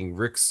is getting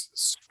Rick's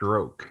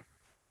stroke.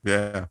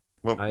 Yeah.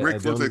 Well,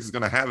 Rick looks like he's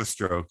going to have a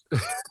stroke. I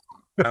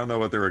don't know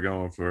what they were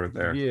going for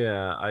there.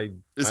 Yeah,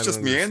 it's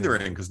just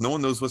meandering because no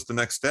one knows what's the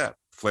next step.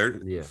 Flair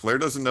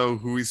doesn't know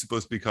who he's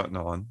supposed to be cutting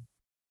on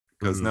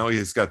because now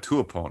he's got two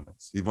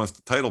opponents. He wants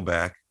the title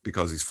back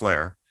because he's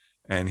Flair,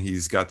 and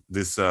he's got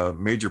this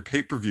major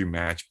pay-per-view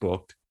match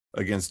booked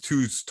against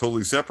two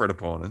totally separate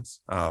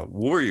opponents.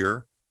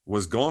 Warrior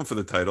was going for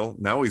the title.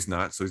 Now he's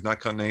not. So he's not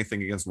cutting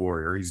anything against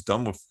Warrior. He's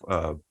done with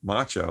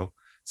Macho.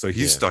 So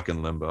he's stuck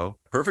in limbo.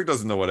 Perfect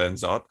doesn't know what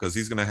ends up because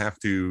he's going to have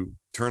to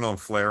turn on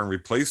Flair and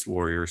replace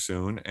Warrior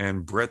soon.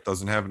 And Brett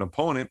doesn't have an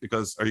opponent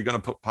because are you going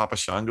to put Papa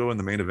Shango in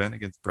the main event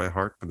against Bret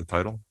Hart for the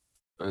title?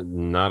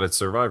 Not at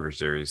Survivor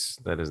Series.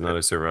 That is not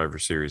a Survivor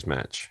Series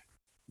match.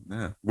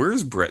 Yeah. Where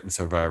is Brett in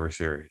Survivor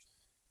Series?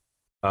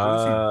 What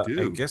does he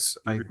do? I guess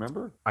do you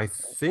remember? I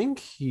think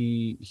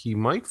he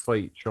might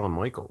fight Shawn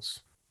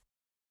Michaels.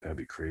 That'd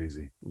be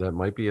crazy. That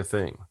might be a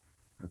thing.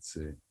 Let's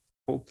see.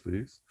 Hold,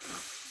 please.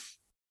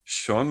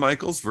 Shawn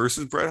Michaels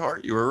versus Bret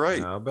Hart. You were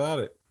right. How about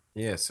it?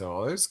 Yeah.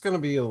 So there's going to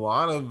be a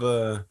lot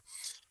of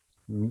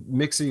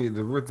mixing.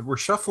 We're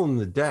shuffling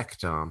the deck,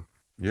 Tom.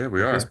 Yeah,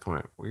 we are. At this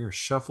point, we are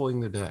shuffling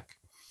the deck.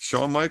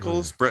 Shawn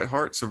Michaels, Bret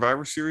Hart,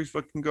 Survivor Series.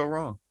 What can go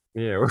wrong?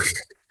 Yeah.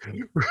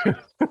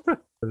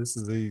 This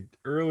is the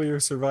earlier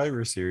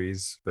Survivor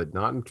Series, but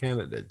not in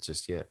Canada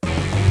just yet. The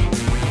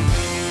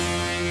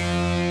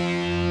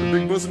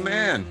Big Bosom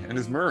Man and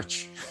his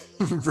merch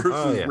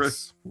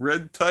versus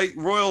Red Tight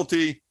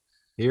Royalty.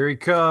 Here he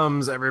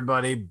comes,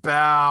 everybody.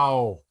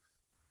 Bow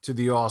to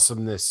the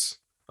awesomeness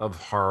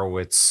of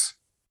Horowitz.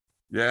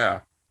 Yeah.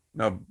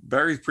 Now,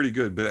 Barry's pretty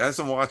good, but as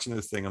I'm watching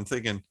this thing, I'm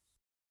thinking,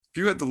 if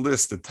you had to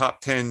list the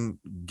top 10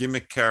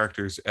 gimmick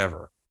characters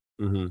ever,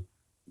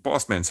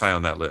 Boss Man's high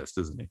on that list,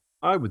 isn't he?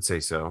 I would say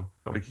so.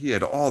 Like, he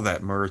had all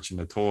that merch and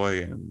the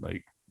toy, and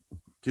like,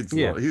 kids,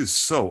 he was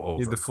so over.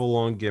 He's the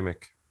full-on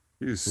gimmick.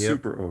 He was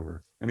super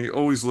over, and he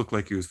always looked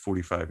like he was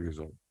 45 years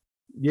old.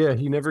 Yeah,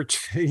 he never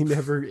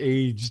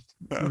aged.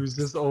 No. He was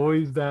just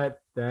always that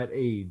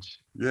age.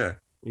 Yeah.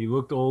 He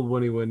looked old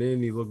when he went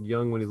in. He looked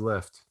young when he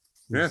left.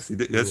 Yes, he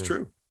did. That's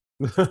true.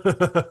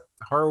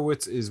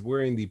 Horowitz is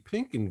wearing the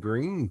pink and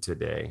green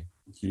today.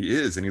 He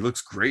is, and he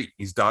looks great.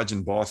 He's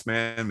dodging Boss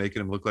Man,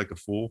 making him look like a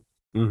fool.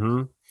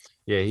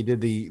 Yeah, he did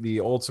the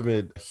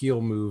ultimate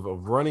heel move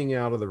of running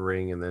out of the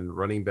ring and then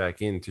running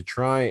back in to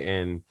try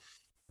and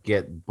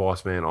get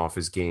Boss Man off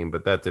his game,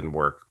 but that didn't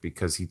work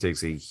because he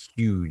takes a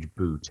huge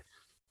boot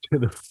to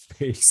the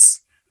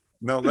face.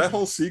 No, that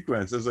whole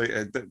sequence is like,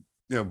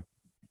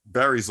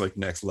 Barry's like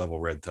next level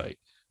red tight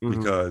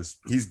because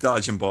he's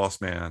dodging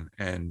Boss Man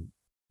and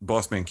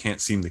Boss Man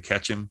can't seem to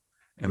catch him.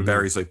 And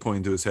Barry's like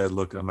pointing to his head,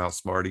 look, I'm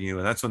outsmarting you.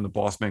 And that's when the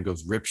Boss Man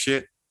goes rip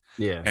shit.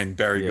 Yeah. And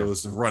Barry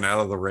goes to run out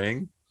of the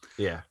ring.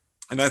 Yeah.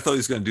 And I thought he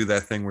was going to do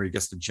that thing where he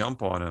gets to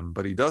jump on him,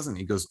 but he doesn't.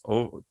 He goes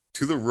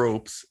to the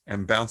ropes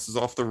and bounces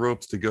off the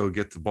ropes to go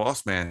get the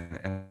Boss Man.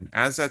 And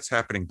as that's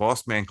happening,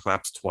 Boss Man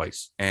claps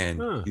twice,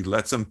 and he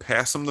lets him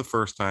pass him the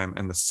first time,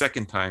 and the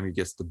second time he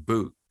gets the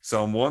boot.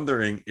 So I'm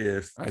wondering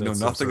if I know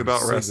nothing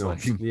about wrestling.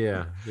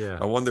 Yeah.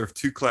 I wonder if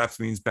 2 claps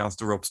means bounce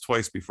the ropes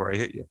twice before I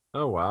hit you.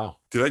 Oh wow!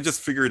 Did I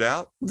just figure it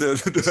out? Did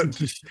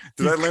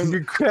I learn?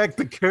 You cracked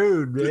the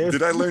code, man.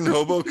 Did I learn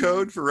hobo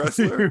code for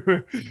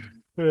wrestler?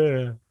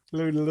 Yeah.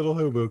 Learn a little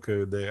hobo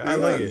code there. I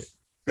like it.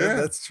 Yeah,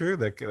 that's true.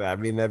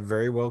 That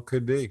very well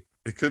could be.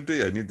 It could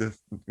be. I need to,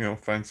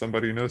 find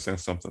somebody who knows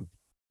something.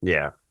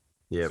 Yeah.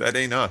 Yeah. That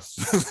ain't us.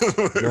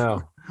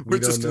 No, we're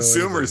just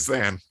consumers,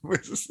 Sam.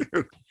 We're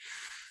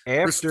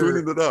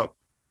spooning it up.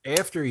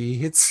 After he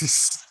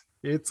hits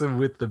him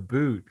with the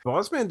boot,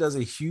 Boss Man does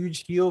a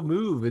huge heel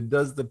move and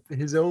does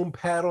his own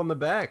pat on the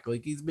back,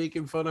 like he's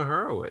making fun of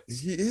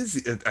Horowitz. He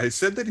is. I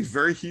said that he's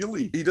very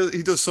heely.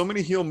 He does so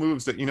many heel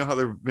moves that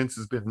how Vince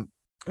has been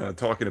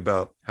talking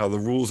about how the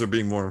rules are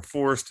being more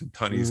enforced, and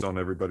Tunney's on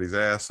everybody's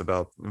ass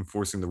about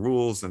enforcing the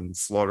rules, and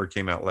Slaughter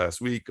came out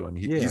last week and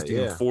he's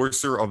the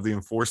enforcer of the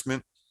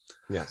enforcement.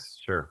 Yes,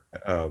 sure.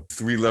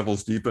 3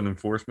 levels deep in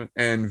enforcement.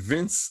 And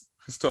Vince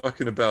is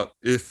talking about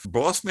if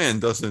Boss Man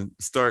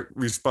doesn't start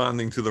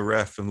responding to the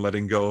ref and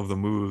letting go of the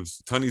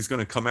moves, Tunney's going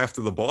to come after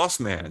the Boss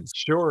Man.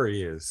 Sure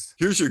he is.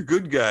 Here's your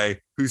good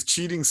guy who's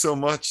cheating so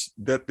much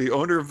that the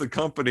owner of the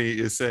company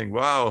is saying,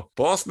 wow,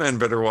 Boss Man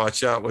better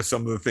watch out with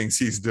some of the things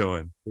he's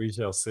doing. We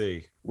shall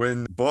see.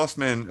 When Boss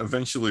Man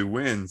eventually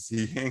wins,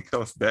 he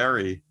handcuffs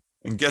Barry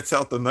and gets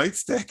out the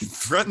nightstick and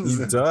threatens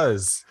him. He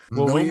does.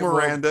 Well, no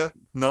Miranda,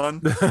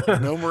 none.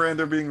 No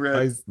Miranda being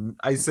read.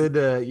 I said,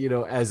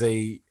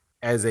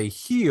 as a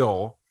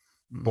heel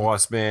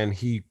Boss Man,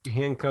 he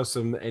handcuffs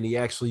him and he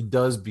actually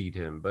does beat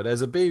him. But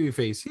as a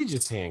babyface, he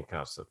just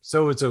handcuffs him.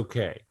 So it's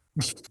okay.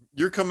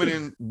 You're coming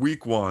in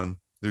week 1.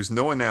 There's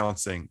no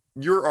announcing.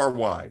 You're our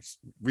wives.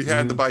 We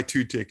had to buy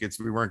 2 tickets.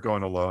 We weren't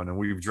going alone. And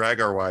we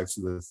drag our wives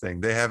to this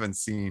thing. They haven't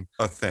seen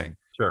a thing.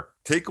 Sure.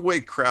 Take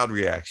away crowd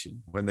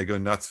reaction when they go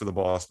nuts for the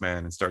Boss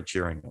Man and start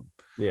cheering him.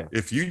 Yeah.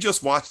 If you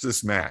just watch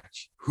this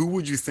match, who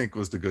would you think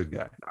was the good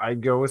guy?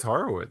 I'd go with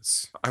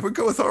Horowitz. I would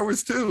go with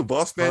Horowitz too.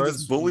 Boss Man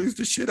just bullies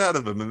the shit out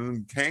of him and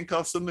then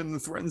handcuffs him and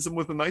threatens him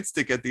with a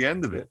nightstick at the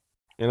end of it.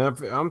 And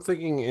I'm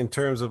thinking in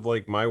terms of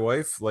like my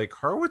wife, like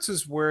Horowitz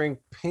is wearing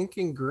pink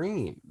and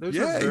green. Those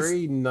are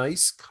very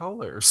nice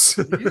colors.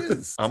 He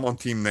is. I'm on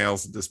Team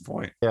Nails at this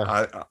point.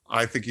 Yeah.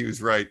 I think he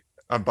was right.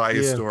 I buy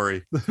his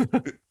story.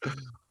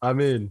 I'm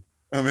in.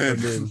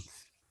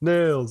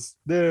 Nails.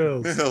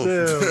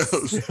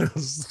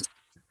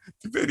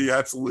 Too bad he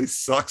absolutely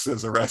sucks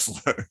as a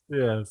wrestler.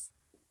 Yes.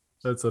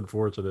 That's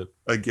unfortunate.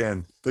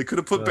 Again, they could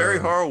have put Barry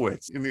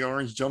Horowitz in the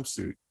orange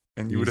jumpsuit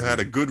and you would have had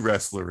a good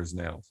wrestler as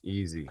Nails.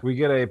 Easy. We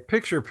get a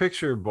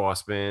picture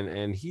Boss Man,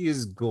 and he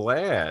is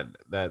glad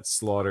that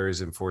Slaughter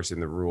is enforcing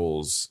the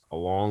rules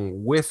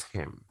along with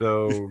him.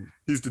 So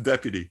he's the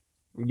deputy.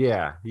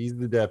 Yeah, he's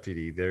the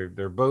deputy.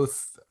 They're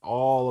both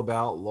all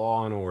about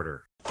law and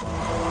order.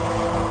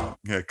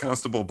 Yeah,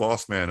 Constable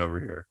Boss Man over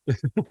here.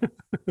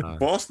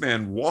 Boss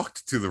Man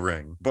walked to the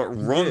ring, but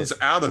runs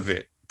out of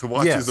it to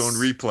watch his own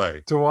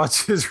replay. To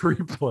watch his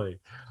replay.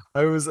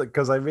 I was like,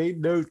 because I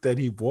made note that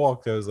he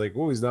walked. I was like,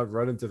 oh, he's not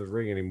running to the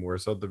ring anymore.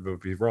 Something would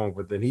be wrong.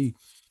 But then he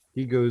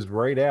goes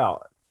right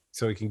out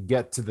so he can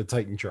get to the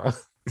Titantron.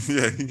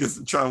 Yeah, he gets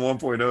to Tron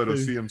 1.0 to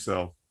see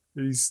himself.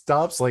 He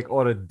stops like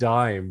on a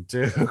dime,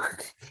 too.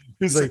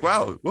 He's like,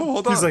 wow, well,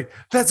 hold on. He's like,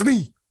 that's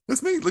me.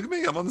 That's me. Look at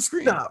me. I'm on the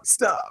screen.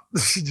 Stop.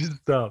 She just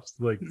stops.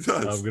 Like,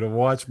 I'm gonna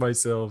watch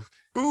myself.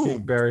 Boom.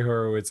 Kick Barry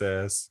Horowitz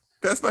ass.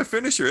 That's my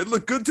finisher. It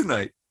looked good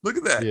tonight. Look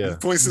at that. Yeah. He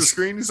points to the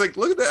screen. He's like,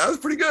 look at that. That was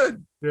pretty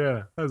good.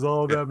 Yeah, that's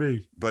all about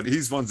me. But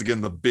he's once again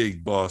the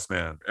big boss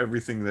man.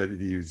 Everything that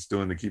he's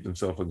doing to keep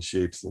himself in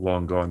shape's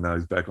long gone. Now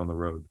he's back on the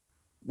road.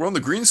 We're on the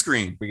green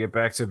screen. We get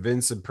back to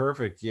Vince and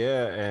Perfect,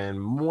 yeah, and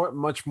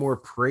much more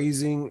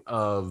praising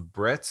of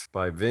Bret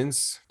by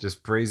Vince,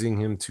 just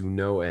praising him to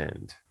no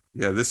end.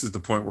 Yeah, this is the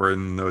point where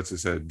in the notes it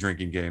said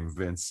drinking game.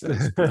 Vince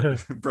says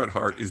Bret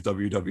Hart is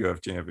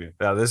WWF champion.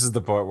 Now this is the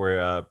part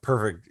where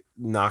Perfect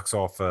knocks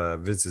off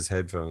Vince's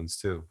headphones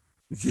too.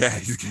 Yeah,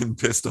 he's getting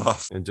pissed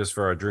off. And just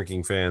for our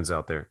drinking fans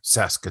out there,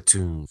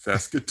 Saskatoon.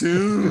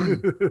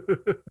 Saskatoon.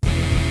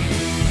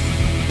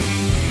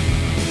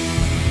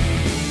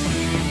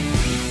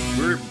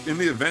 We're in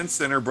the event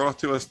center brought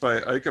to us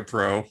by Ica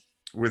Pro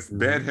with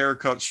bad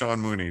haircut Sean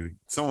Mooney.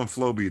 Someone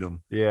flow beat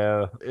him.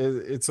 Yeah,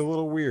 it's a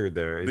little weird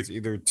there. It's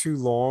either too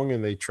long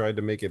and they tried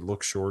to make it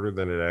look shorter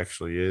than it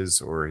actually is,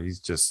 or he's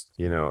just,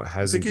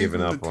 hasn't given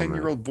up on the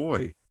 10-year-old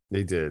boy.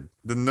 They did.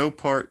 The no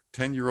part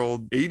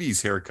 10-year-old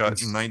 80s haircut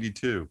in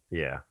 92.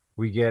 Yeah.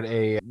 We get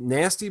a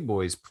Nasty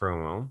Boys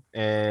promo,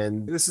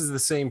 and this is the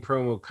same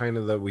promo kind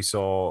of that we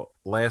saw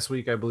last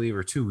week, I believe,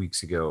 or 2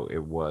 weeks ago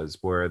it was,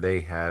 where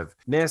they have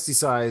Nasty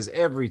Size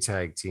every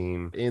tag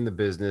team in the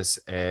business,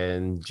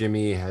 and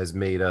Jimmy has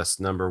made us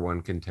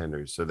 #1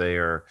 contenders. So they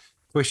are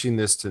pushing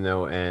this to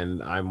no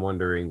end. I'm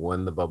wondering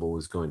when the bubble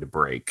is going to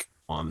break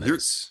on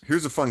this.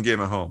 Here's a fun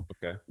game at home.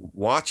 Okay.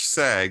 Watch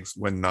Sags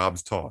when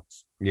Knobs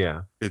talks.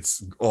 Yeah.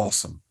 It's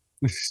awesome.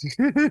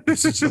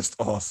 It's just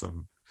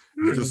awesome.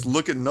 Just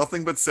look at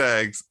nothing but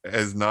Sags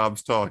as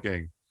Knobs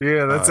talking.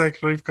 Yeah, that's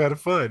actually kind of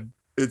fun.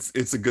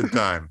 It's a good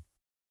time.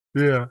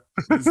 Yeah.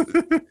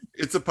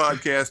 It's a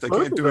podcast. I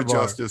can't do it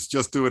justice.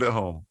 Just do it at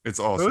home. It's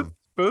awesome.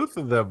 Both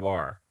of them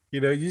are.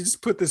 You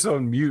just put this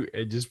on mute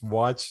and just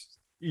watch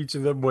each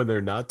of them when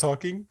they're not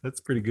talking. That's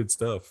pretty good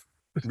stuff.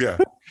 Yeah.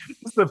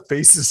 Just the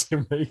faces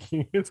they're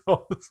making. It's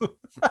awesome.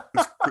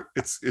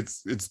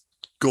 It's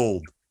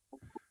gold.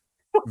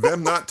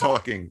 Them not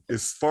talking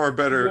is far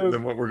better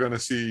than what we're going to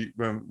see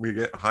when we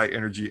get high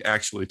energy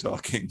actually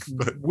talking.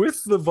 But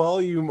with the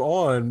volume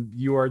on,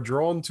 you are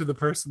drawn to the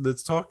person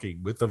that's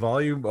talking. With the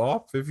volume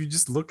off, if you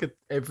just look at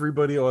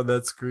everybody on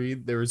that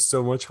screen, there is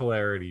so much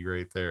hilarity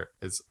right there.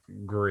 It's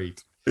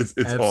great. It's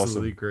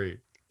absolutely awesome. Great.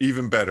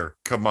 Even better,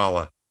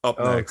 Kamala up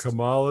next.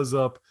 Kamala's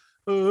up.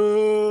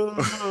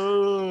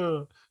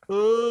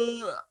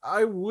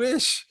 I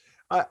wish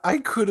I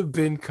could have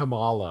been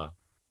Kamala.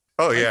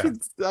 Oh yeah,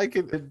 I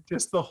could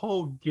just the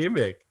whole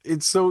gimmick.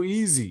 It's so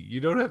easy. You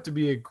don't have to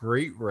be a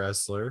great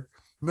wrestler.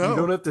 No, you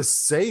don't have to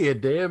say a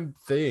damn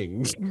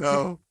thing.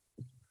 No,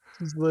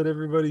 just let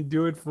everybody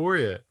do it for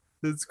you.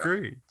 It's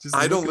great. Just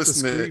I don't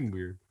listen to it.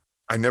 Weird.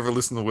 I never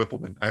listen to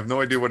Whippleman. I have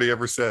no idea what he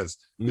ever says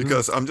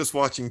because I'm just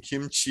watching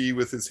Kim Chi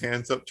with his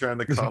hands up trying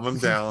to calm him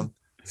down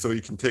so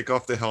he can take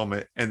off the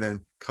helmet, and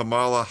then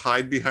Kamala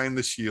hide behind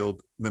the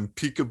shield, and then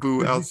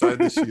peekaboo outside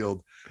the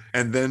shield,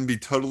 and then be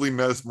totally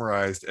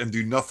mesmerized and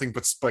do nothing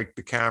but spike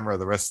the camera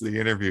the rest of the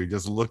interview,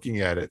 just looking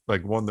at it,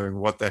 like wondering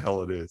what the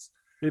hell it is.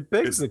 It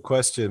begs the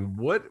question,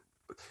 what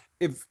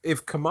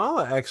if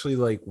Kamala actually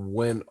like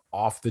went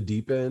off the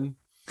deep end,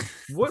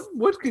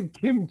 what could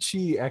Kim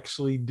Chi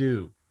actually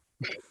do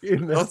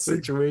in that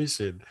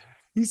situation?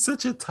 He's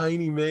such a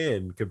tiny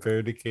man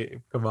compared to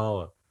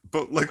Kamala.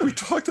 But like we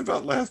talked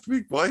about last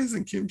week, why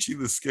isn't Kim Chi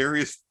the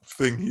scariest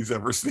thing he's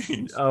ever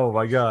seen? Oh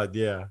my God,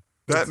 yeah.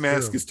 That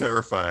mask is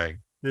terrifying.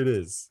 It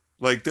is.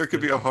 Like there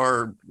could be a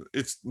horror.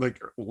 It's like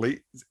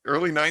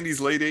early 90s,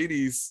 late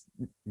 80s.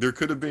 There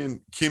could have been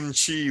Kim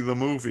Chi the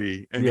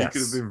movie, and he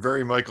could have been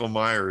very Michael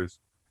Myers.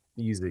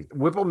 Easy.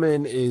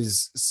 Whippleman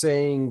is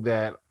saying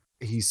that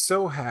he's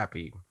so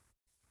happy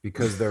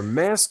because their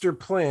master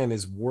plan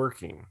is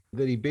working,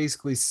 that he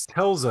basically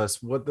tells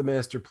us what the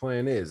master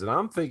plan is. And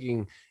I'm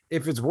thinking,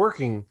 if it's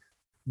working,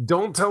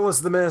 don't tell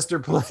us the master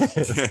plan.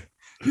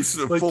 He's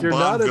a full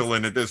Bond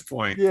villain at this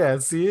point.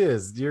 Yes, he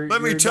is.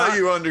 Let me tell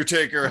you,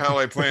 Undertaker, how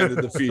I plan to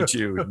defeat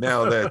you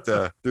now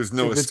that there's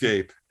no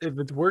escape. If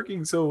it's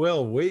working so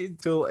well, wait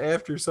until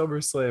after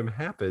SummerSlam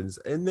happens,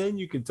 and then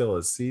you can tell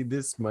us, see,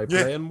 my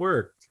plan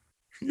worked.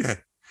 Yeah.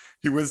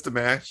 He wins the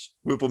match.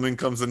 Whippleman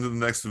comes into the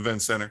next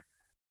event center.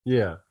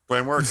 Yeah.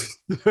 Plan works.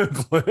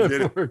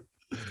 Plan worked.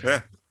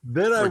 Yeah.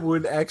 Then I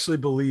would actually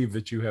believe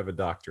that you have a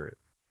doctorate.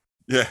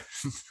 Yeah.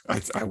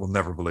 I will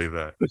never believe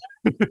that.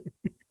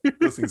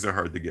 Those things are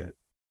hard to get.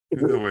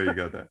 There's no way you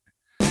got that.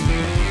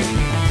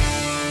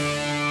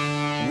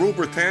 Rule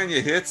Britannia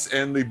hits,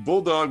 and the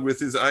Bulldog with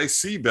his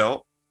IC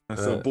belt.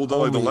 So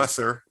Bulldog the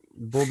Lesser.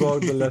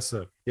 Bulldog the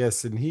Lesser.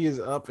 Yes, and he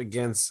is up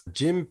against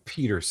Jim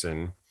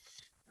Peterson,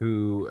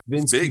 who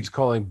Vince keeps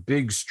calling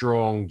Big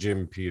Strong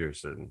Jim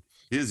Peterson.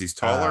 He is. He's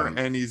taller,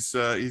 and he's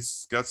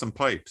got some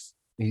pipes.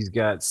 He's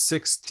got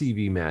 6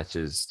 TV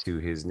matches to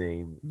his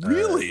name.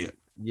 Really?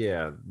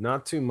 Yeah,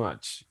 not too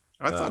much.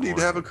 I thought he'd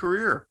have a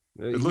career.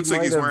 It looks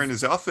like he's wearing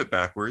his outfit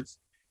backwards.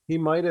 He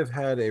might have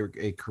had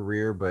a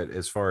career, but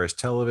as far as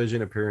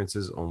television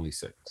appearances, only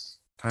 6.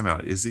 Time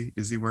out. Is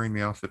he wearing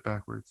the outfit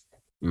backwards?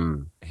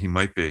 Mm. He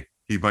might be.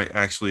 He might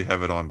actually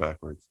have it on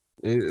backwards.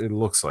 It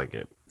looks like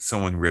it.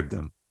 Someone ribbed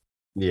him.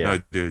 Yeah.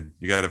 No, dude,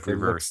 you got it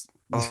reversed.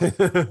 Oh,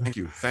 thank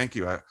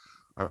you. I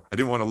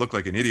didn't want to look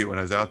like an idiot when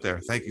I was out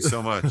there. Thank you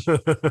so much.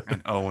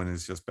 And Owen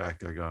is just back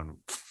there going.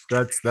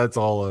 That's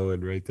all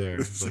Owen right there.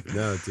 It's like,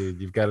 no,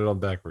 dude, you've got it on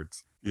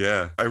backwards.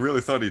 Yeah, I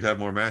really thought he'd have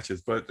more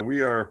matches, but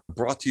we are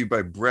brought to you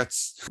by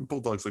Brett's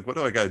Bulldog's. Like, what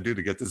do I got to do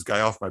to get this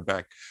guy off my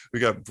back? We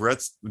got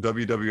Brett's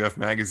WWF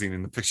magazine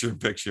in the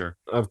picture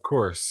Of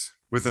course.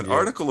 with an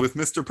article with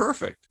Mr.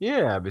 Perfect.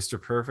 Yeah,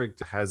 Mr.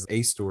 Perfect has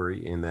a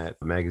story in that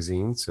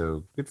magazine,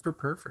 so good for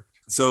Perfect.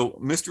 So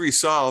mystery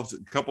solved.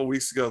 A couple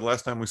weeks ago, the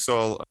last time we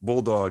saw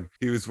Bulldog,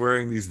 he was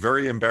wearing these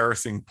very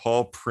embarrassing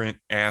Paul print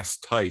ass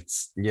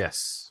tights.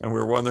 Yes. And we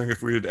were wondering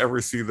if we would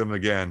ever see them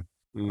again.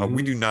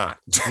 We do not.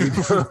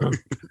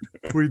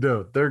 We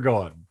don't. They're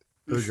gone.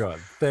 They're gone.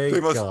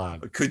 Thank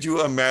God. Could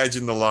you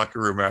imagine the locker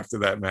room after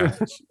that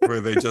match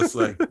where they just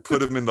like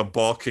put him in the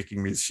ball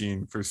kicking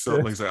machine for so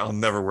long? He's like, I'll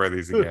never wear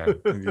these again.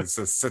 And he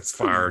just sets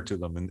fire to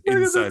them and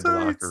inside the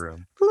locker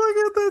room. Look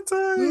at the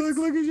tights.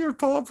 Look at your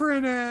Paul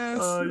print ass.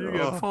 Oh, you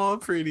got Paul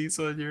Printies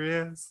on your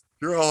ass.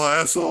 You're all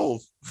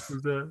assholes.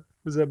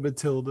 Was that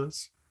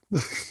Matilda's?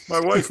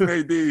 My wife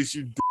made these,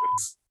 you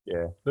dicks.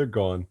 Yeah, they're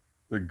gone.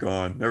 They're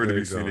gone, never to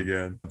be seen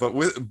again. But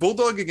with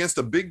Bulldog against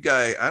a big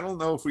guy, I don't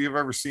know if we have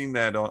ever seen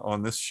that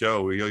on this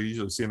show. You'll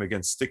usually see him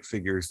against stick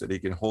figures that he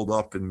can hold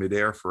up in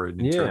midair for an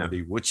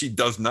eternity, which he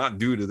does not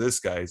do to this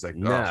guy. He's like,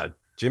 nah,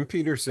 Jim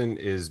Peterson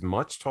is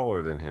much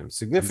taller than him,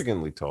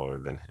 significantly taller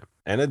than him,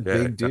 and a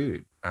big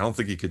dude. I don't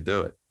think he could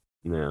do it.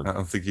 No, I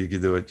don't think he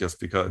could do it just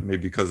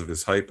because of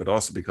his height, but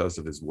also because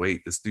of his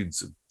weight. This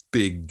dude's a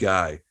big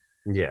guy.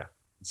 Yeah.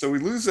 So we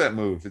lose that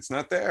move. It's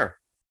not there.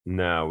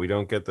 No, we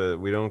don't get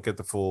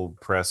the full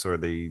press or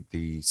the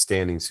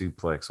standing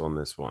suplex on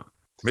this one.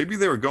 Maybe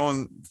they were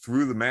going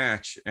through the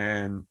match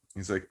and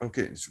he's like,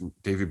 okay,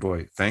 Davey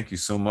boy, thank you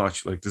so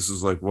much. Like, this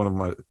is like one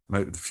of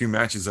my few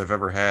matches I've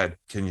ever had.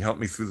 Can you help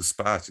me through the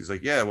spots? He's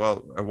like, yeah,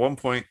 well, at one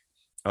point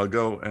I'll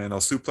go and I'll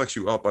suplex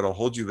you up, but I'll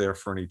hold you there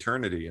for an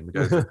eternity. And the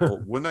guy's like,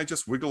 well, wouldn't I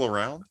just wiggle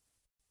around?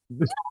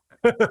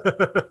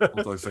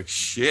 I was like,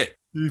 shit.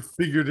 You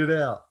figured it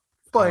out.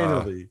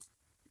 Finally.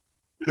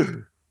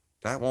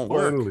 That won't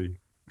work.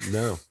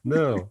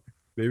 No.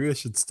 Maybe I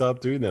should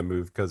stop doing that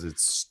move because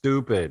it's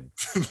stupid.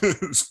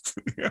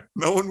 Yeah,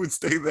 no one would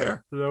stay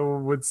there. No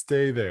one would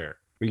stay there.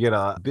 We get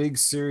a big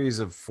series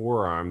of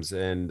forearms,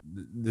 and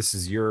this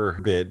is your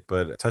bit,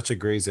 but touch of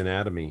Grey's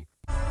Anatomy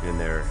in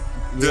there.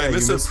 Did I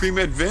miss a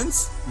Pre-Med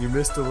Vince? You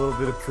missed a little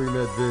bit of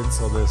Pre-Med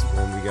Vince on this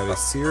one. We got a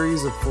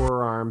series of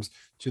forearms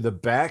to the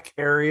back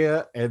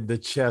area and the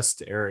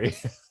chest area.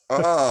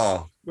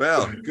 Oh,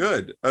 well,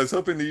 good. I was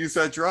hoping to use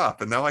that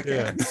drop, and now I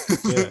can.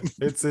 Yeah,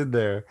 it's in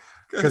there.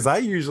 Because I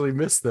usually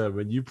miss them,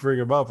 and you bring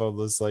them up. I'm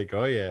just like,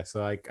 oh, yeah.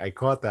 So I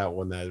caught that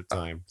one that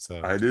time.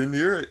 So I didn't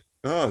hear it.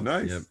 Oh,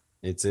 nice. Yep,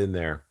 it's in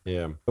there.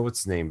 Yeah.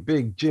 What's his name?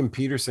 Big Jim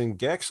Peterson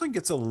actually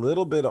gets a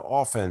little bit of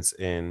offense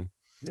in.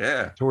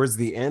 Yeah. Towards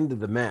the end of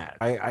the match.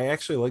 I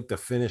actually like the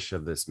finish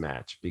of this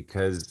match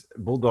because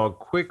Bulldog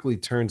quickly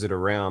turns it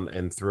around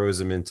and throws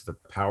him into the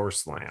power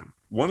slam.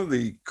 One of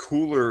the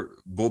cooler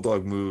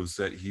Bulldog moves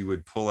that he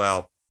would pull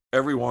out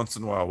every once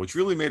in a while, which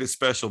really made it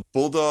special,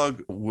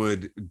 Bulldog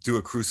would do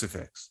a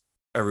crucifix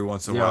every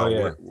once in a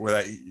while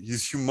where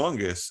he's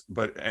humongous,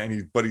 but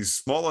he's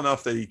small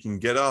enough that he can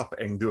get up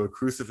and do a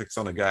crucifix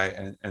on a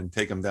guy and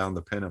take him down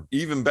to pin him.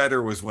 Even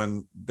better was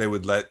when they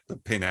would let the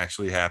pin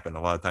actually happen.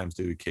 A lot of times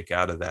they would kick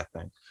out of that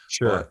thing.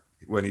 Sure. But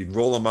when he'd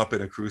roll him up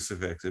in a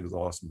crucifix, it was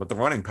awesome. But the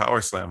running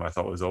power slam I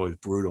thought was always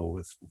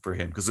brutal for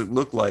him because it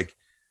looked like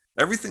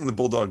everything the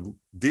Bulldog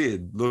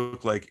did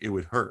looked like it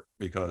would hurt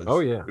because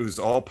it was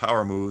all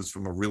power moves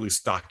from a really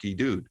stocky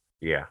dude.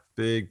 Yeah,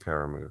 big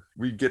power move.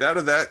 We get out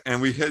of that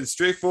and we head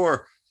straight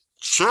for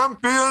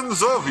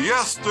Champions of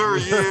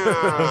Yesteryear.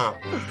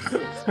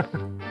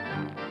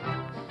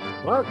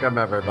 Welcome,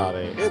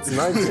 everybody. It's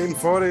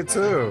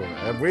 1942,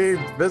 and we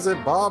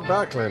visit Bob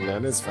Backlund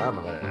and his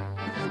family.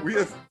 We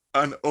have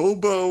an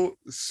oboe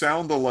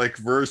sound-alike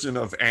version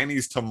of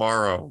Annie's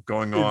Tomorrow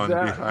going on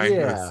behind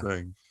this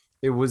thing.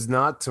 It was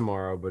not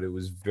Tomorrow, but it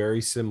was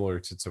very similar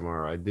to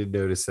Tomorrow. I did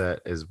notice that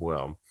as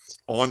well.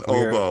 On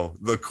oboe,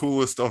 the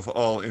coolest of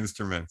all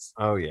instruments.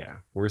 Oh, yeah.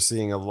 We're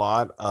seeing a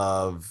lot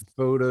of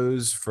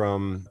photos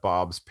from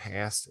Bob's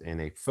past in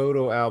a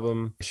photo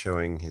album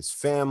showing his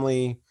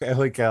family. I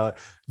like how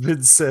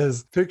Vince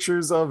says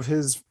pictures of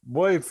his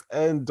wife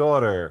and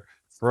daughter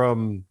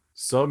from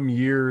some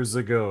years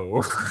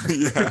ago.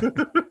 Yeah.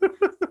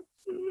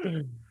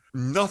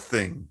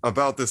 Nothing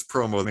about this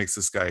promo makes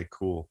this guy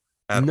cool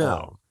at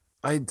all.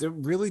 I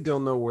really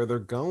don't know where they're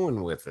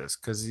going with this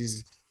because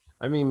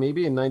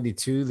maybe in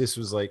 92, this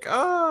was like,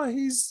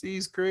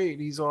 he's great.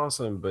 He's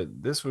awesome.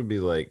 But this would be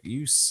like,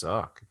 you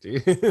suck,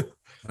 dude.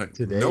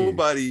 Today,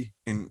 nobody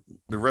in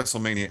the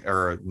WrestleMania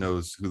era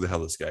knows who the hell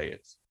this guy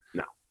is.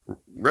 No.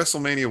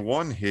 WrestleMania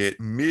 1 hit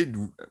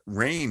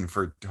mid-reign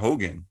for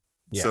Hogan.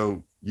 Yeah.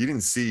 So you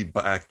didn't see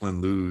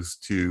Backlund lose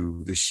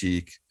to the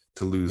Sheik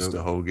to lose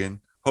to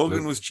Hogan.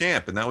 Hogan was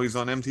champ, and now he's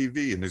on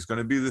MTV, and there's going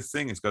to be this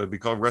thing. It's going to be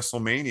called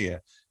WrestleMania.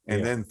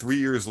 And then 3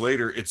 years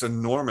later, it's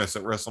enormous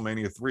at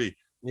WrestleMania 3.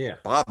 Yeah.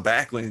 Bob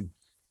Backlund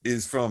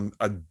is from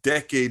a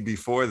decade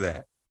before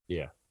that.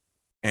 Yeah.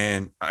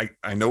 And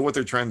I know what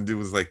they're trying to do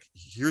is like,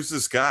 here's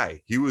this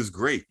guy. He was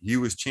great. He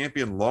was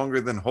champion longer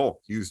than Hulk.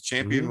 He was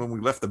champion when we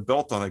left the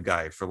belt on a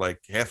guy for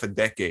like half a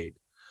decade.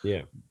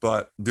 Yeah.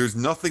 But there's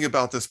nothing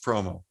about this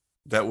promo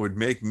that would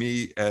make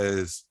me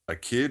as a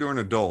kid or an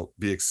adult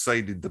be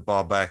excited that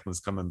Bob Backlund's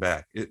coming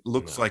back. It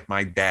looks like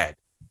my dad.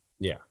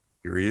 Yeah.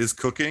 Here he is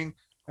cooking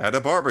at a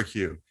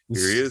barbecue.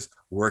 Here he is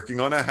working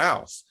on a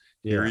house.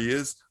 Here he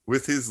is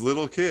with his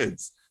little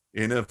kids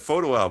in a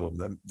photo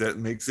album that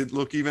makes it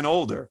look even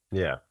older.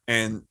 Yeah.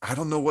 And I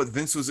don't know what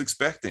Vince was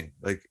expecting.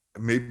 Like,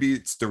 maybe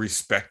it's the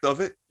respect of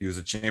it. He was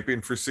a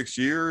champion for 6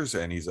 years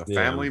and he's a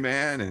family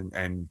man,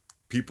 and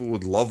people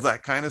would love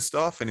that kind of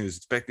stuff. And he was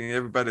expecting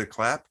everybody to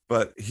clap,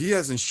 but he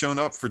hasn't shown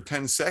up for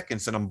 10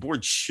 seconds and I'm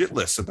bored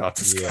shitless about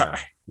this guy.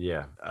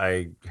 Yeah.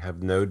 I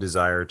have no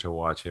desire to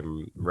watch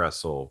him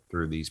wrestle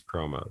through these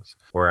promos.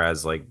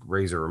 Whereas like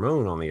Razor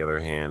Ramon, on the other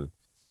hand,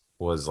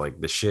 was like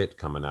the shit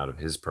coming out of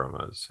his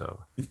promos.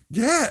 So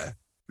yeah,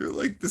 you're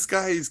like, this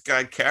guy's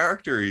got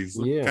character. He's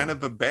kind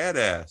of a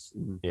badass.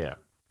 Yeah,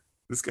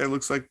 this guy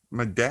looks like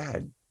my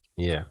dad.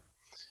 Yeah,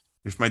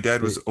 if my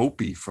dad was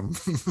Opie from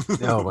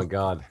oh my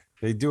god,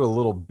 they do a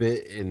little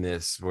bit in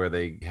this where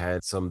they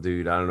had some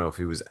dude, I don't know if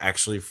he was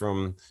actually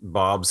from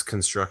Bob's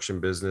construction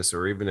business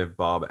or even if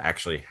Bob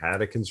actually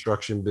had a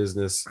construction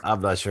business.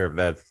 I'm not sure if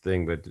that's the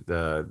thing, but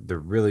they're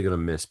really gonna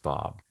miss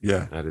Bob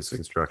at his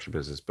construction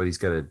business, but he's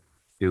got to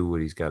do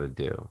what he's got to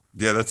do.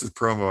 Yeah, that's his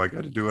promo. I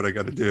got to do what I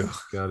got to do.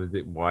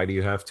 Why do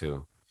you have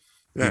to?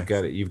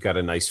 Yeah. You've got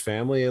a nice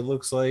family. It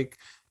looks like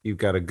you've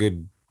got a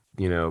good,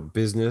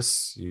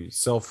 business,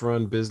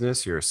 self-run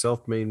business. You're a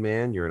self-made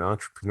man. You're an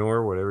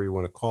entrepreneur, whatever you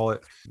want to call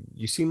it.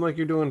 You seem like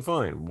you're doing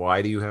fine.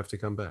 Why do you have to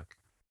come back?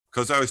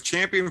 Because I was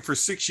champion for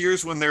 6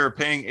 years when they were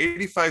paying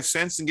 85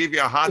 cents and gave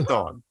you a hot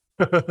dog.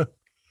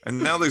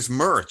 And now there's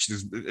merch.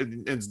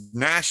 It's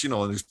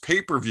national and there's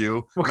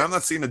pay-per-view. And I'm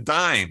not seeing a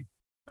dime.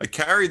 I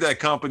carried that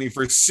company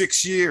for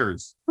 6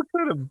 years. What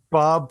kind of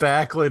Bob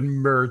Backlund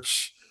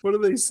merch? What are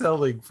they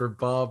selling for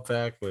Bob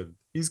Backlund?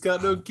 He's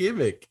got no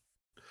gimmick.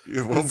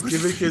 His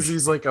gimmick is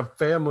he's like a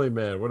family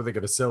man. What are they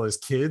going to sell his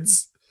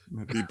kids?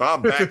 The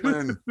Bob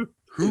Backlund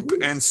hoop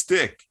and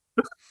stick.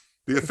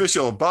 The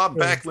official Bob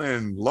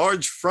Backlund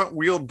large front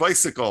wheeled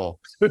bicycle.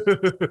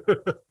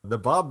 The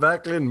Bob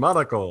Backlund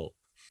monocle.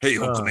 Hey,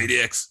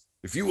 Hulkamaniacs,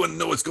 if you want to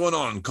know what's going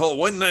on, call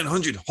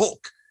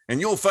 1-900-HULK. And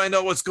you'll find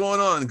out what's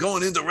going on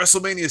going into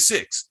WrestleMania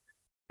 6.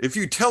 If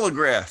you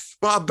telegraph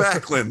Bob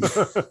Backlund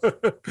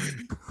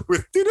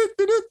with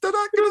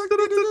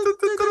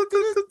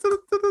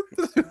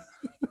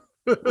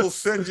we'll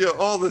send you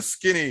all the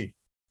skinny.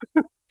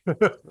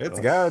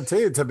 It's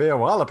guaranteed to be a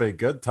walloping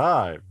good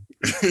time.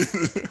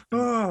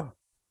 Oh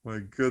my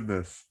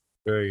goodness.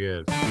 Very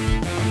good.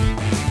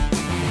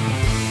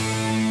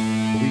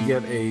 We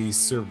get a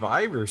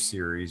Survivor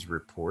Series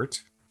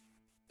report.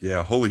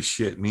 Yeah, holy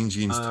shit. Mean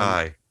Gene's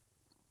tie.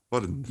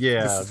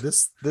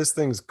 This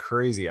thing's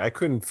crazy. I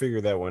couldn't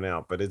figure that one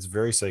out, but it's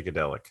very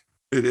psychedelic.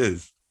 It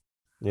is.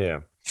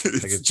 Yeah.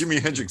 It's like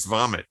Jimi Hendrix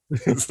vomit.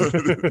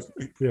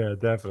 Yeah,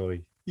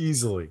 definitely.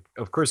 Easily.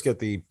 Of course, get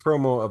the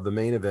promo of the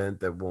main event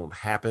that won't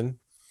happen.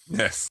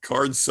 Yes.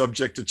 Cards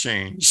subject to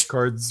change.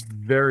 Cards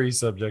very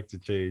subject to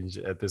change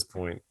at this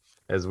point,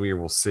 as we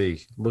will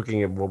see.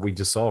 Looking at what we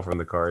just saw from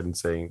the card and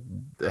saying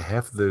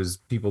half of those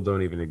people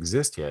don't even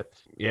exist yet.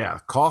 Yeah.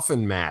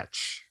 Coffin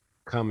match.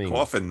 Coming.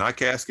 Coffin, not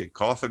casket.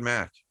 Coffin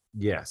match.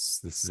 Yes,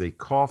 this is a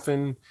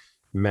coffin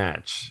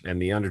match, and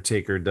the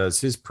Undertaker does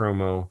his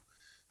promo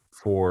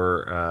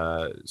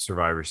for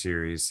Survivor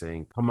Series,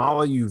 saying,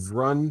 "Kamala, you've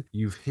run,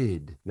 you've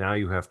hid. Now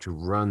you have to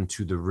run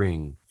to the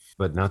ring,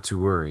 but not to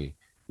worry.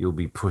 You'll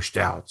be pushed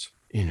out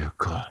in a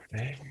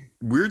coffin."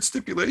 Weird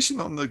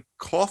stipulation on the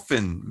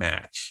coffin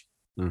match.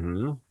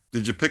 Mm-hmm.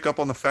 Did you pick up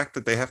on the fact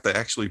that they have to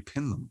actually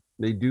pin them?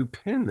 They do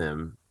pin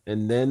them,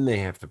 and then they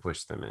have to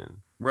push them in.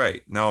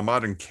 Right. Now, a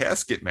modern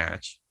casket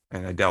match,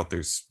 and I doubt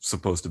there's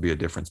supposed to be a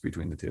difference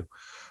between the two,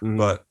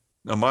 but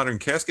a modern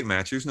casket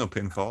match, there's no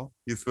pinfall.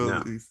 You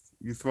throw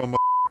you throw a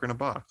in a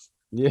box.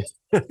 Yeah.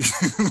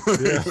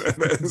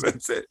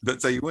 That's it.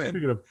 That's how you win.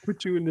 They're going to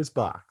put you in this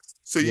box.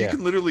 So you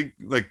can literally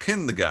like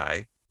pin the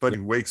guy, but he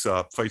wakes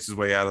up, fights his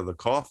way out of the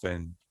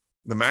coffin.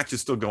 The match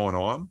is still going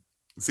on.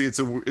 See, it's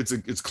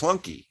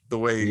clunky the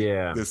way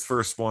this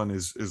first one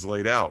is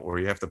laid out, where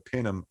you have to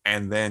pin him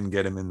and then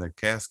get him in the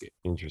casket.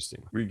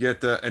 Interesting. We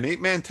get an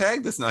 8-man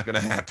tag. That's not going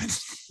to happen.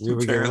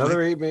 We get another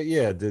 8-man.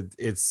 Yeah,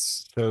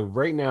 it's so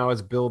right now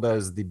it's billed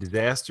as the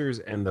Disasters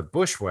and the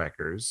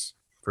Bushwhackers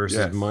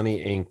versus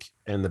Money Inc.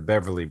 and the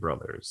Beverly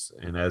Brothers.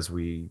 And as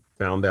we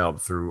found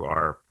out through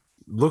our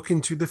look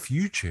into the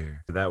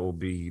future. That will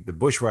be the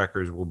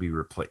Bushwhackers will be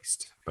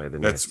replaced by the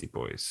Nasty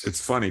Boys. It's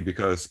funny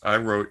because I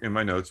wrote in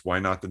my notes, why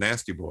not the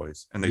Nasty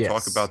Boys? And they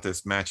talk about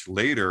this match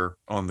later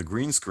on the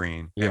green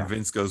screen. Yeah. And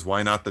Vince goes,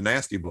 why not the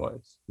Nasty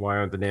Boys? Why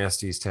aren't the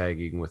Nasties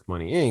tagging with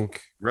Money Inc.?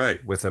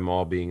 Right. With them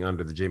all being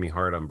under the Jimmy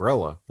Hart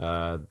umbrella.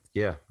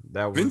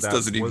 Vince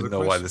doesn't even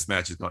know why this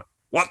match is going.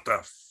 What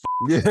the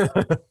Yeah.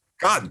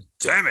 God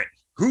damn it.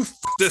 Who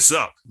f***ed this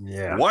up?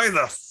 Yeah. Why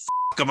the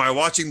am I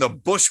watching the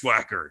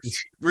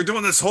Bushwhackers? We're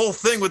doing this whole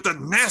thing with the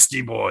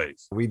Nasty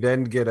Boys. We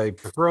then get a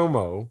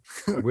promo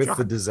with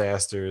the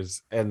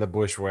Disasters and the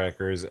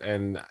Bushwhackers.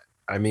 And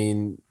I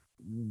mean,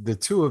 the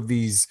two of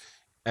these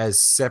as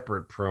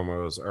separate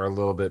promos are a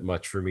little bit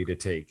much for me to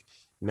take.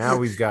 Now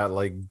we've got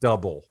like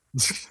double.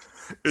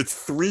 It's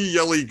three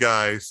yelly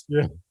guys.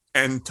 Yeah.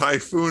 And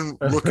Typhoon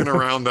looking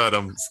around at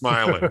him,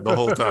 smiling the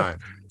whole time.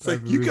 It's like,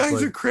 you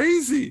guys are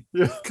crazy.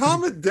 Yeah.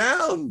 Calm it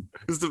down.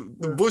 Because the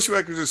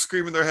Bushwhackers are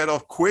screaming their head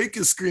off. Quake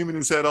is screaming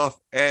his head off.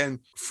 And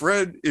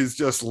Fred is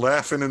just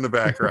laughing in the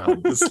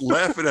background, just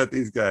laughing at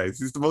these guys.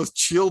 He's the most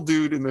chill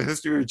dude in the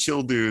history of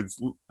chill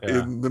dudes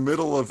in the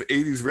middle of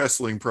 80s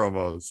wrestling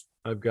promos.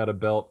 I've got a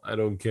belt. I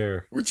don't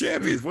care. We're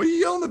champions. What are you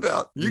yelling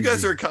about? You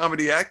guys are a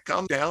comedy act.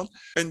 Calm down.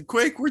 And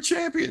Quake, we're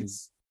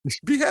champions.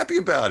 Be happy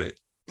about it.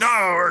 No,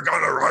 we're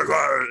gonna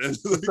run.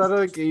 It's not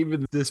like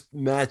even this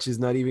match is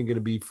not even going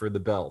to be for the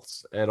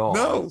belts at all.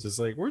 No, it's just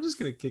like we're just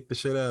going to kick the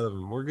shit out of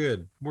them. We're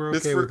good. We're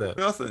okay with that.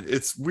 Nothing.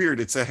 It's weird.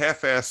 It's a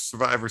half-ass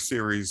Survivor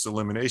Series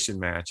elimination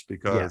match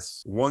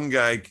because one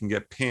guy can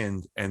get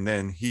pinned, and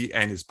then he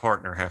and his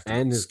partner have to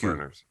his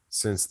partners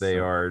since they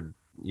are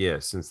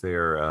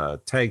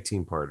tag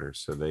team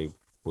partners, so they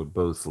would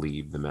both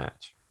leave the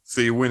match.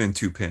 So you win in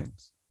 2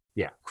 pins.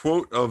 Yeah.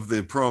 Quote of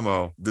the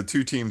promo, the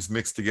two teams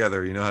mixed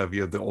together, you know how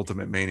you have the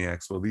Ultimate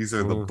Maniacs. Well, these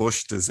are the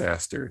Bush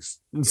Disasters.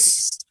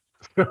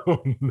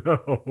 Oh,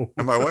 no.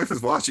 And my wife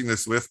is watching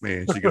this with me,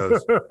 and she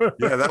goes,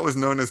 yeah, that was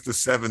known as the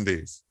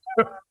 70s.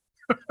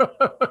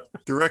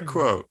 Direct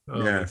quote.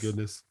 Oh, yes. My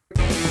goodness.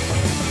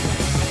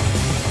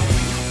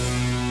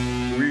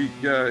 We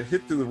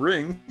hit to the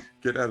ring,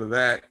 get out of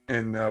that,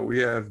 and we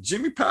have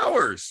Jimmy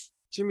Powers.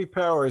 Jimmy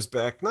Powers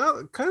back,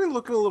 now kind of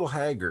looking a little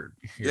haggard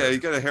here. Yeah, he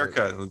got a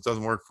haircut and it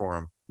doesn't work for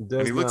him. It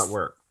does not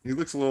work. He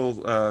looks a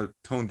little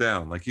toned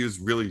down, like he was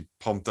really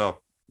pumped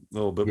up, a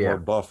little bit more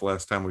buff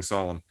last time we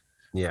saw him.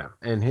 Yeah,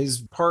 and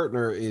his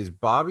partner is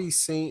Bobby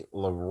St.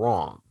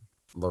 Laurent.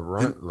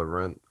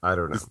 Laurent, I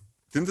don't know.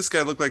 Didn't this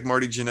guy look like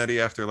Marty Jannetty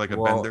after like a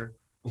bender?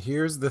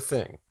 Here's the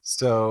thing.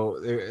 So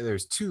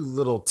there's 2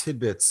 little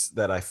tidbits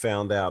that I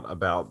found out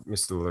about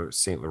Mr.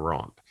 St.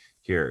 Laurent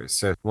here.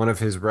 So one of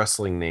his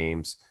wrestling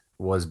names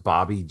was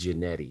Bobby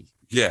Jannetty.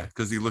 Yeah,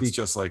 because he looks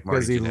just like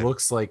Marty Jannetty. Because he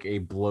looks like a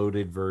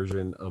bloated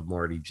version of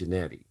Marty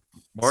Jannetty.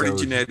 Marty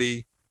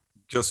Jannetty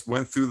just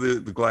went through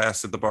the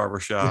glass at the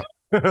barbershop.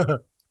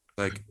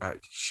 Like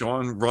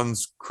Sean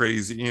runs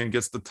crazy and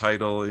gets the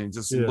title and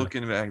just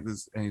looking at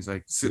this, and he's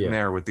like sitting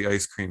there with the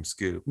ice cream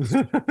scoop,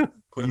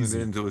 putting it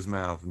into his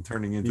mouth and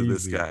turning into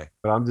this guy.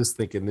 But I'm just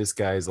thinking this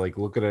guy's like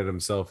looking at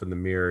himself in the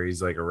mirror.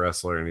 He's like a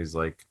wrestler, and he's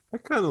like, I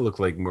kind of look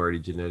like Marty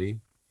Jannetty.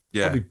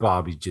 Yeah, I'll be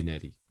Bobby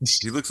Jannetty.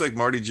 He looks like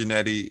Marty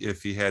Jannetty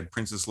if he had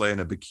Princess Leia in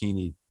a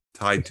bikini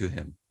tied to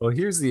him. Well,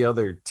 here's the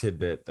other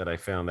tidbit that I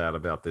found out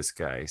about this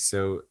guy.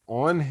 So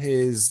on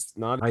his,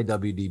 not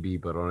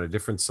IWDB, but on a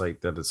different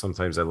site that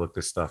sometimes I look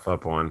this stuff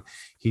up on,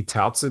 he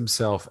touts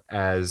himself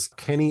as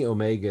Kenny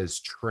Omega's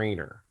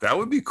trainer. That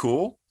would be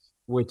cool.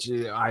 Which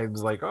I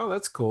was like, oh,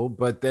 that's cool.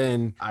 But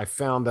then I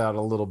found out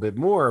a little bit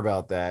more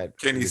about that.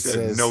 Kenny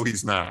said, no,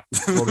 he's not.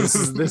 Well, this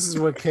is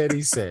what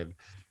Kenny said.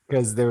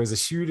 Because there was a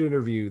shoot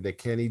interview that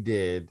Kenny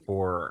did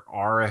for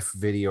RF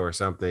Video or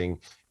something,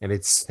 and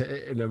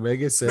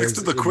Omega says next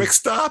to the Quick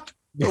Stop.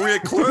 Are we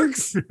at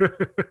Clerks?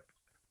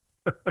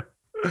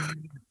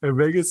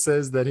 Omega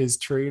says that his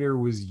trainer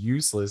was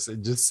useless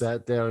and just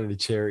sat down in a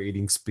chair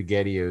eating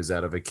SpaghettiOs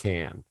out of a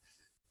can.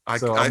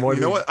 You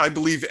know what? I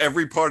believe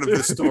every part of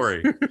this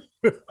story.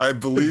 I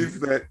believe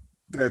that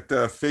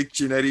fake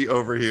Jannetty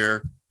over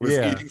here was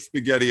eating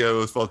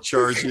SpaghettiOs while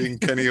charging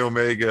Kenny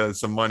Omega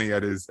some money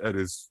at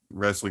his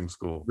wrestling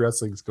school.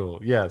 Wrestling school,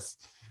 yes.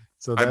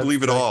 So I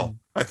believe it all.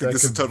 I think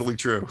this is totally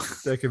true.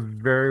 That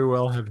could very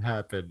well have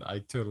happened. I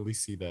totally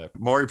see that.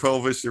 Maury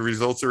Povich, the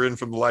results are in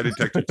from the lie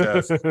detector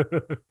test.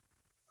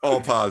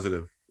 All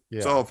positive. Yeah.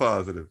 It's all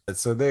positive.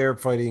 So they're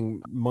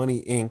fighting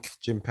Money Inc.,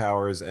 Jim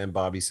Powers and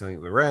Bobby St.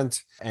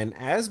 Laurent. And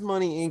as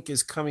Money Inc.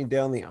 is coming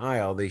down the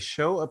aisle, they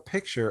show a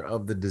picture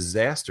of the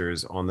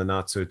Disasters on the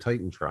Not So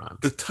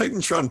Titantron. The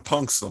Titantron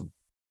punks them.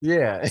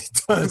 Yeah, it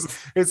does.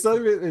 It's not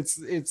even,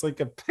 it's like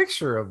a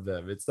picture of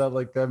them. It's not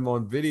like them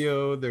on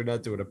video. They're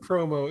not doing a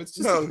promo. It's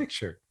just a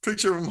picture.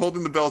 Picture of them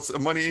holding the belts.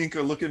 And Money Inc.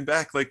 are looking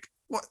back like,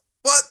 what?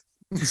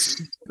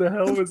 The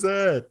hell was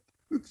that?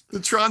 The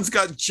Tron's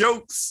got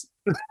jokes.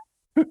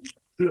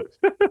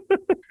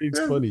 These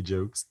funny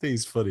jokes.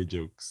 These funny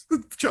jokes.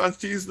 John's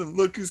teasing them.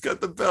 Look who's got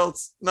the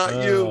belts,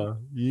 not you.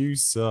 You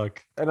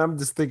suck. And I'm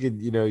just thinking,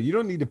 you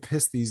don't need to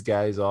piss these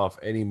guys off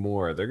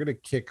anymore. They're gonna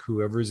kick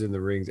whoever's in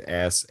the ring's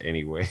ass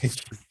anyway.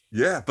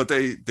 Yeah, but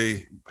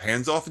they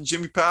hands off of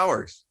Jimmy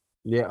Powers.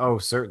 Yeah. Oh,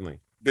 certainly.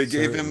 They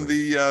gave him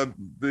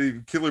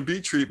the Killer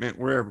Bee treatment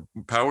where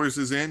Powers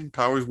is in,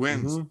 Powers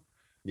wins. Mm-hmm.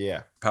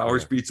 Yeah.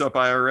 Powers beats up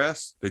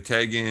IRS. They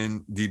tag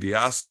in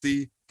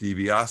DiBiase.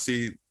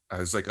 DiBiase, I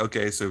was like,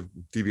 okay, so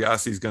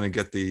DiBiase is going to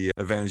get the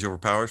advantage over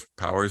Powers.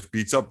 Powers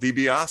beats up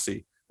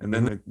DiBiase. And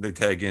then they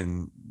tag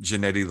in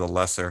Jannetty the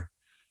Lesser,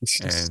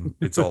 and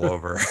it's all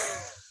over.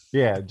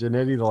 Yeah,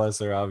 Jannetty the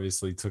Lesser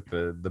obviously took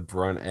the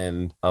brunt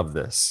end of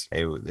this.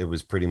 It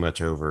was pretty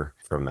much over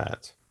from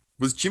that.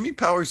 Was Jimmy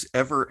Powers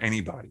ever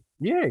anybody?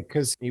 Yeah,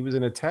 because he was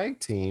in a tag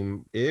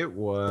team. It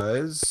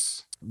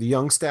was the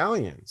Young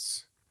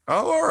Stallions.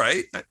 Oh, all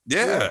right.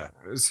 Yeah.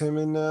 It was him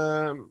and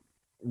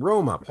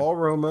Roma, Paul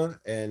Roma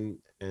and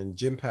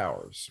Jim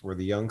Powers were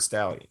the Young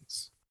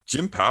Stallions.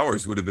 Jim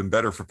Powers would have been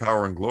better for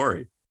Power and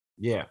Glory.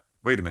 Yeah.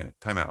 Wait a minute.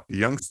 Time out. The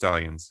Young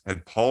Stallions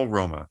had Paul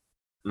Roma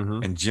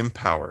and Jim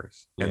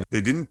Powers. And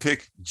they didn't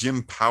pick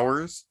Jim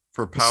Powers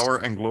for Power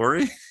and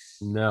Glory?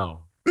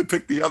 No. They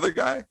picked the other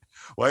guy?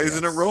 Why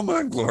isn't it Roma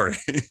and Glory?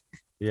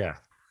 Yeah.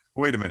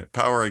 Wait a minute.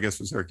 Power, I guess,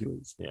 was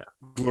Hercules. Yeah.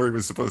 Glory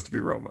was supposed to be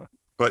Roma.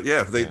 But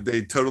yeah,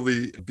 they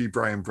totally beat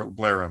Brian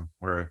Blair,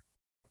 where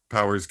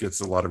Powers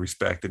gets a lot of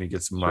respect and he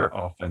gets some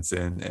offense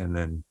in, and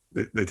then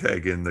they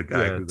tag in the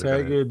guy.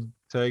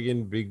 Tag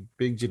in big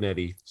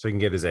Jannetty so he can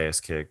get his ass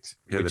kicked.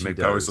 Yeah, they make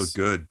Powers look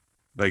good.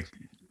 Like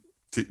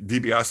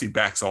DiBiase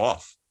backs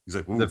off. He's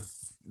like, ooh.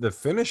 The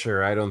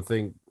finisher, I don't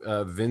think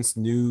Vince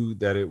knew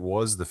that it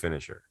was the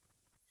finisher.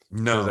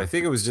 No, I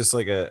think it was just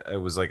like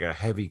a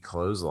heavy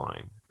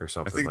clothesline or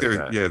something. I think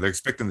they're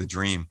expecting the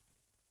dream.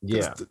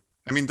 Yeah.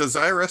 Does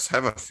IRS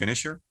have a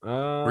finisher?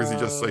 Or is he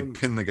just like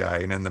pin the guy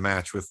and end the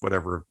match with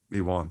whatever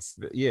he wants?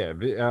 Yeah.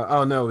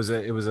 Oh no,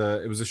 it was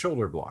a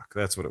shoulder block.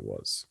 That's what it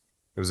was.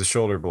 It was a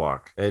shoulder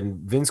block, and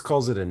Vince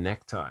calls it a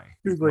necktie.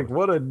 He's like,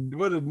 "What a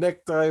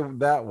necktie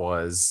that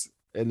was!"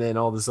 And then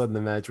all of a sudden,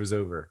 the match was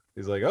over.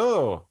 He's like,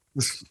 "Oh,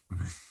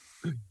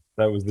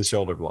 that was the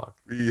shoulder block."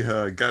 We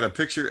got a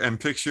picture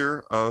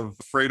of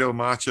Fredo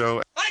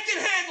Macho. I can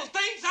handle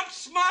things. I'm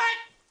smart,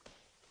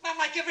 not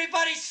like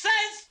everybody says.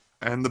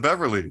 And the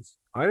Beverleys.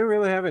 I didn't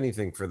really have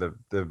anything for the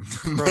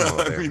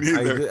promo there. Me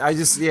neither. I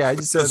just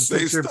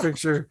had a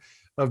picture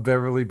of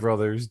Beverly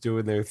Brothers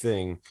doing their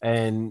thing.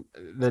 And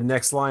the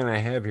next line I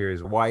have here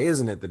is, why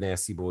isn't it the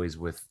Nasty Boys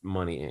with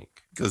Money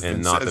Inc.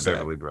 and not the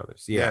Beverly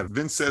Brothers? Yeah,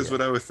 Vince says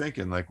what I was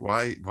thinking. Like,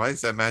 why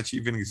is that match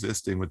even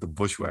existing with the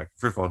Bushwhackers?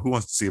 First of all, who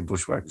wants to see a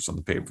Bushwhackers on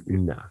the pay-per-view?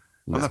 No.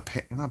 I'm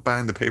not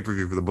buying the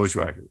pay-per-view for the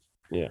Bushwhackers.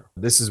 Yeah.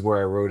 This is where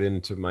I wrote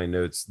into my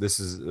notes. This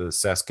is a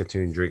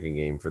Saskatoon drinking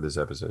game for this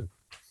episode.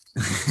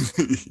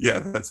 Yeah,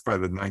 that's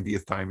probably the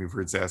 90th time you've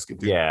heard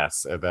Saskatoon.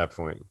 Yes, at that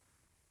point.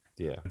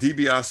 Yeah.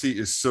 DiBiase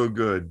is so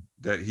good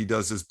that he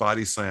does this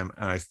body slam,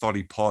 and I thought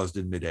he paused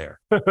in midair.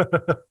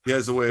 He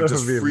has a way of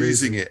just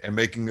freezing it and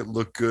making it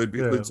look good.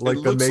 Yeah,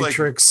 like the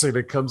Matrix, and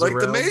it comes like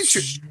around. The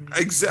Matrix.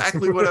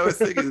 Exactly what I was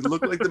thinking. It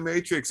looked like the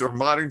Matrix or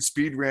modern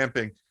speed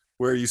ramping,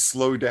 where you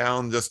slow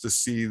down just to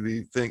see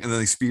the thing, and then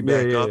they speed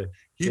back up.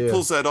 He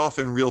pulls that off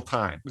in real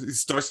time. He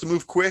starts to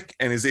move quick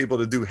and is able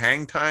to do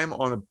hang time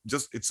on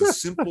it's a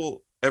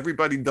simple,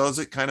 everybody does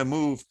it kind of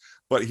move,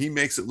 but he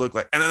makes it look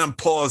like, and then I'm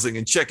pausing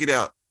and check it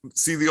out.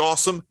 See the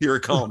awesome? Here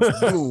it comes.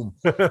 Boom.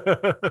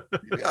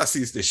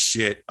 DiBiase's the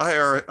shit.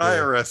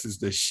 IRS is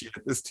the shit.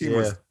 This team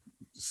was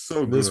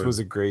so good. This was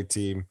a great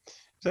team.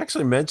 It's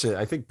actually mentioned,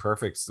 I think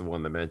Perfect's the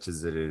one that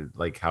mentions it,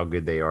 like how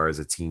good they are as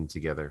a team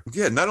together.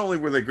 Yeah, not only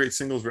were they great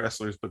singles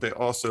wrestlers, but they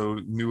also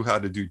knew how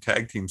to do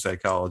tag team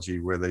psychology,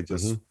 where they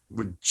just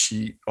would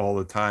cheat all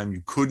the time.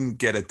 You couldn't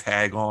get a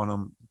tag on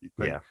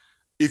them.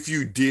 If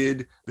you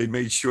did, they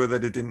made sure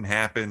that it didn't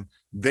happen.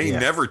 They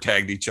never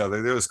tagged each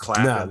other. There was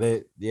clapping. No,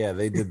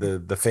 they did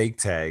the fake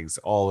tags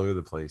all over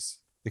the place.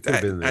 They could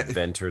have been the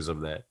inventors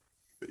of that.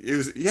 It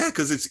was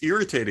because it's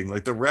irritating.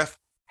 Like the ref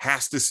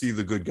has to see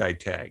the good guy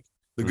tag.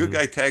 The good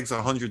guy tags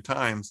 100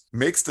 times,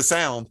 makes the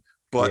sound,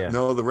 but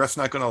no, the ref's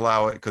not going to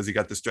allow it because he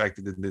got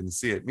distracted and didn't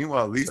see it.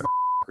 Meanwhile, these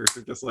are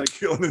just like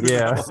killing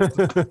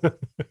it.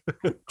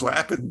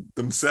 Clapping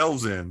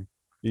themselves in.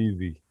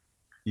 Easy.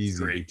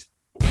 Great.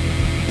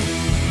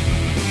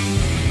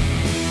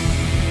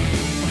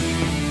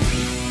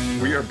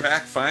 We are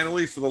back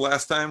finally for the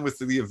last time with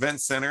the event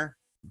center.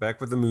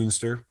 Back with the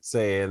Moonster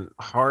saying,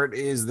 Hart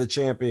is the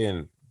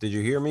champion. Did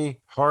you hear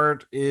me?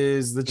 Hart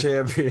is the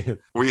champion.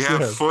 We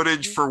have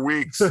footage for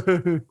weeks,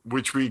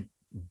 which we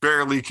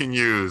barely can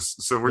use.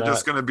 So we're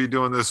just going to be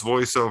doing this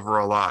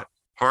voiceover a lot.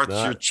 Hart's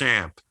your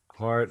champ.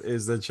 Hart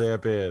is the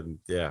champion.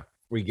 Yeah.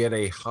 We get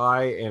a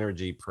high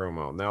energy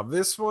promo. Now,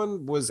 this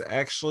one was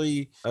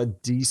actually a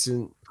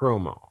decent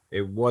promo.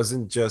 It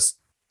wasn't just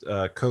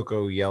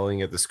Coco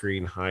yelling at the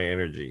screen, high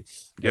energy.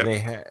 Yep. And they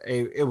had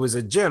it was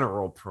a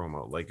general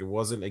promo, like it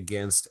wasn't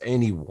against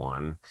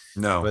anyone.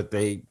 No, But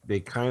they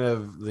kind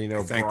of thank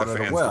brought the it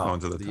fans well, for going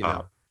to the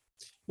top.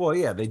 Well,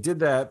 yeah, they did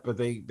that, but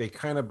they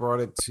kind of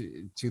brought it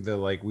to the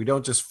like, we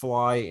don't just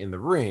fly in the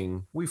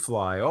ring, we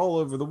fly all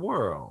over the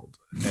world,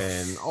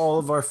 and all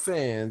of our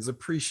fans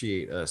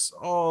appreciate us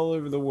all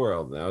over the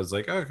world. And I was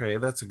like, okay,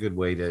 that's a good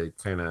way to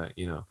kind of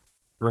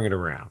bring it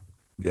around.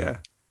 Yeah.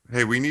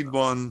 Hey, we need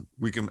one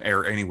we can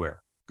air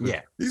anywhere.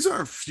 Yeah. These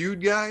aren't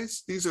feud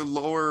guys. These are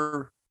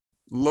lower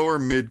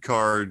mid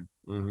card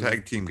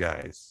tag team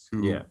guys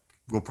who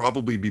will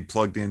probably be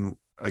plugged in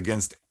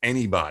against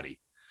anybody.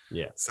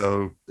 Yeah.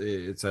 So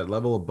it's that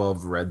level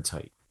above red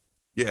tight.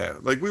 Yeah.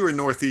 Like we were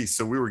Northeast,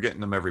 so we were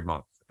getting them every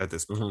month at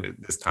this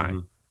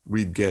time.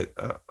 We'd get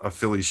a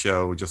Philly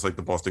show, just like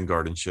the Boston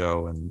Garden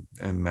show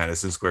and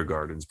Madison Square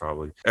Gardens,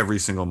 probably every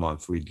single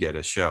month we'd get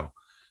a show.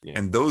 Yeah.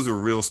 And those are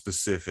real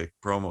specific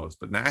promos.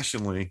 But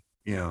nationally,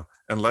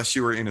 unless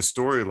you were in a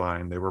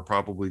storyline, they were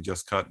probably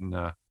just cutting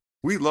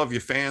we love you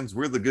fans,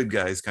 we're the good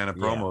guys kind of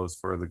promos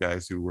for the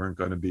guys who weren't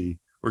going to be,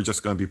 or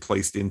just going to be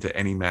placed into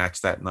any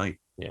match that night.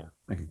 Yeah.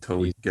 I can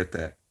totally get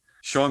that.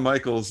 Shawn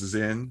Michaels is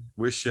in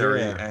with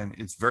Sherry, and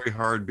it's very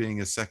hard being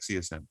as sexy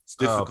as him. It's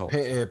difficult.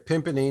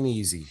 Pimping ain't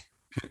easy.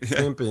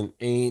 Pimping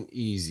ain't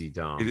easy,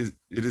 Dom.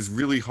 It is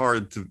really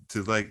hard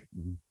to like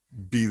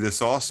be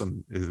this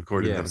awesome,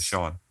 according to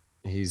Shawn.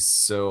 He's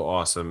so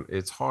awesome.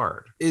 It's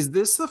hard. Is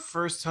this the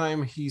first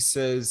time he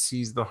says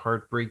he's the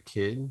Heartbreak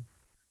Kid?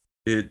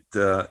 It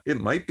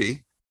might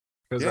be.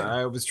 Because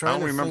I was trying. I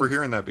don't remember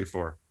hearing that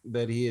before.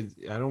 I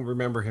don't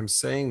remember him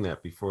saying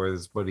that before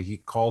this, but he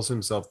calls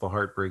himself the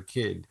Heartbreak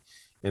Kid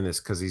in this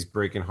because he's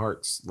breaking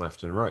hearts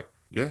left and right.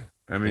 Yeah,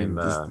 I mean,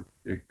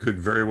 it could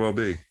very well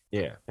be.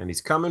 Yeah, and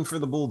he's coming for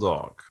the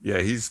Bulldog. Yeah,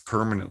 he's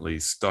permanently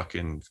stuck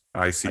in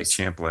IC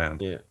Champ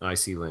Land. Yeah,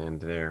 IC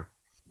Land there.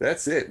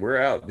 That's it.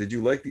 We're out. Did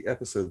you like the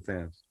episode,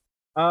 fans?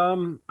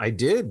 I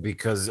did,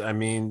 because I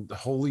mean,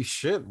 holy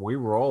shit, we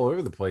were all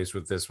over the place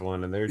with this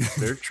one, and they're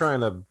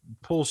trying to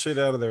pull shit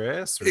out of their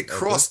ass. It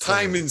crossed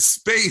time and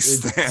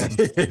space.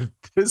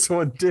 This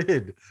one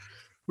did.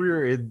 We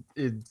were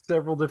in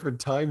several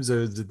different time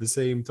zones at the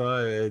same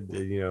time, and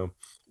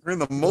we're in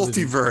the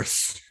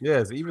multiverse.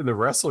 Yes, even the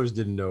wrestlers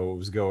didn't know what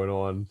was going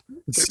on.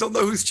 They don't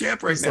know who's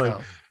champ right now.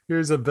 Like,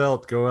 here's a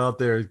belt. Go out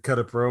there and cut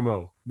a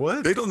promo.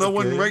 What? They don't know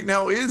when right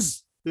now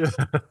is. Yeah.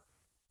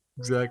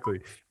 Exactly.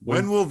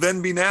 When will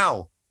then be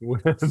now?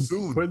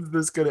 Soon. When's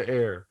this gonna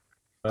air?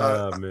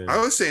 Man. I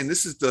was saying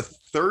this is the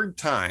third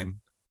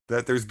time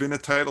that there's been a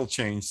title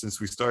change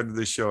since we started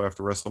this show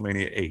after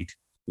WrestleMania 8.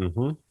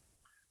 The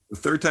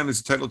third time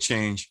there's a title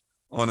change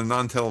on a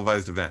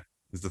non-televised event.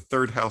 It's the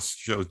third house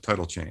show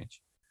title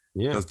change.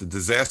 Yeah, because the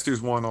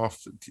Disasters won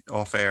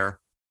off air,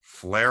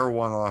 Flair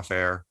won off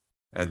air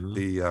at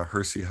the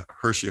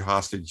Hershey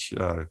hostage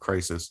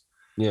crisis.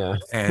 Yeah,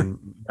 and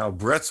now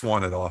Brett's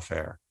won it off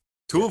air.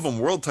 Two of them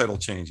world title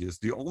changes.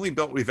 The only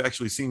belt we've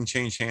actually seen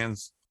change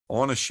hands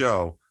on a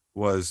show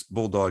was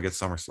Bulldog at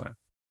SummerSlam.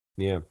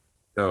 Yeah.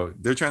 So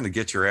they're trying to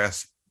get your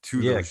ass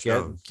to those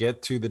shows.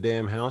 Get to the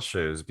damn house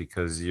shows,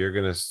 because you're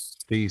going to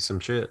see some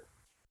shit.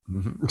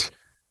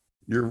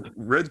 You're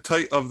red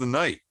tight of the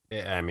night.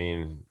 Yeah, I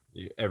mean,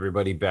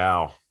 everybody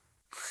bow.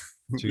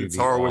 It's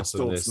Horowitz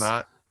till it's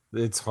not.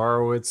 It's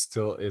Horowitz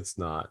till it's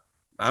not.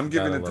 I'm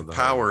giving it to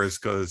Powers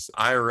because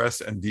IRS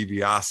and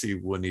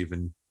DiBiase wouldn't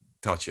even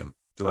touch him.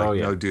 They're like,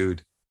 no,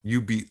 dude,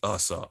 you beat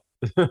us up.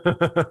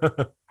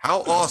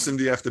 How awesome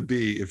do you have to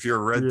be if you're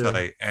a red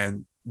tight?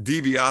 And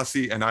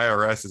DiBiase and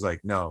IRS is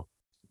like, no,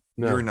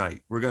 your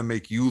night. We're going to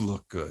make you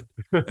look good.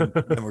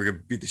 And we're going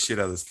to beat the shit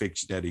out of this fake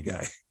Genetti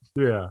guy.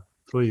 Yeah,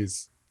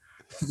 please.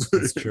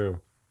 That's true.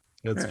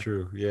 That's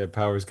true. Yeah,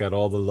 Powers got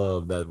all the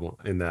love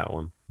in that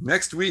one.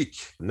 Next week,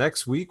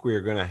 we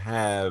are going to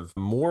have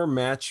more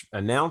match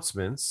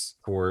announcements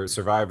for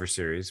Survivor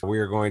Series. We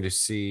are going to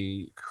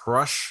see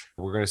Crush.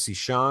 We're going to see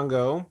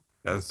Shango.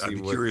 I'd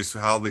be curious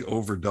how the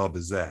overdub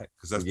is that,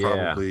 because that's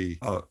probably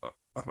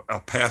a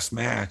past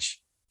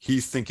match.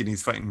 He's thinking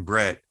he's fighting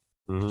Brett.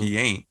 He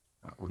ain't.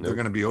 They're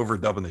going to be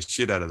overdubbing the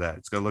shit out of that.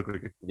 It's going to look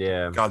like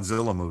a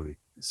Godzilla movie.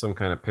 Some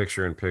kind of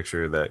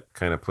picture-in-picture that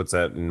kind of puts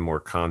that in more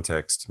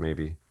context,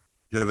 maybe.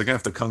 Yeah, they're going to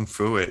have to kung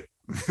fu it.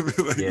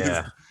 Like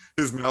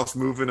his mouth's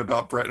moving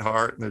about Bret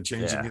Hart, and they're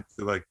changing it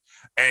to like,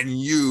 and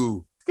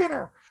you,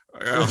 Skinner.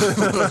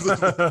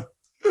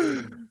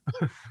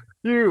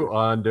 You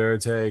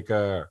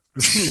Undertaker.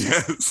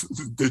 Yes,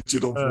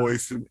 digital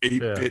voice in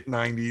 8-bit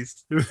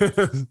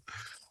 90s.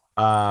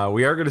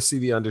 We are going to see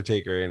the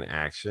Undertaker in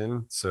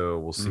action, so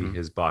we'll see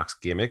his box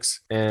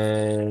gimmicks,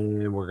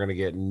 and we're going to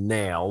get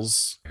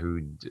Nails,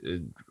 who,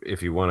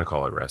 if you want to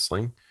call it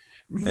wrestling.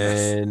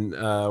 And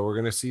we're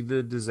going to see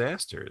the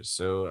Disasters.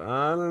 So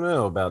I don't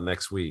know about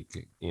next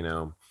week,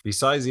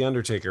 besides the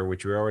Undertaker,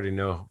 which we already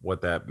know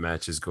what that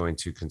match is going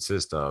to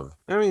consist of.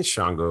 I mean,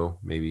 Shango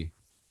maybe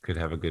could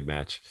have a good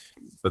match,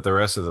 but the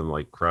rest of them,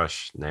 like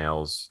Crush,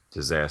 Nails,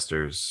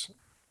 Disasters,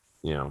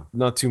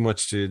 not too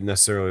much to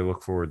necessarily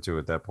look forward to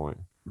at that point.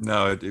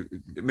 No,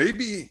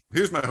 maybe.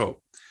 Here's my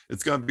hope.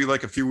 It's gonna be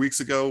like a few weeks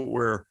ago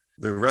where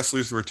the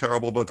wrestlers were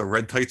terrible, but the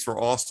Red Tights were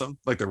awesome.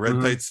 Like the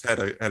Red Tights had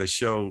a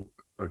show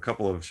a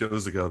couple of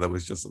shows ago that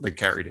was just, they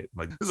carried it.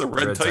 Like, this is a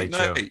Red Tight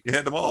night. Show. You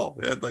had them all.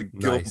 You had like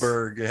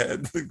Gilbert, you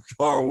had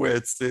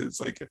Horowitz. It's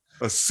like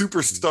a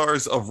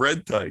superstars of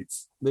Red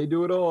Tights. They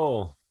do it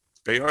all.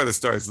 They are the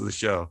stars of the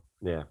show.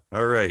 Yeah.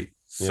 All right.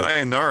 Yep.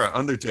 Sayonara,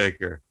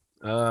 Undertaker.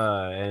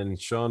 And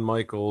Shawn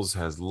Michaels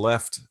has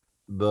left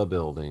the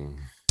building.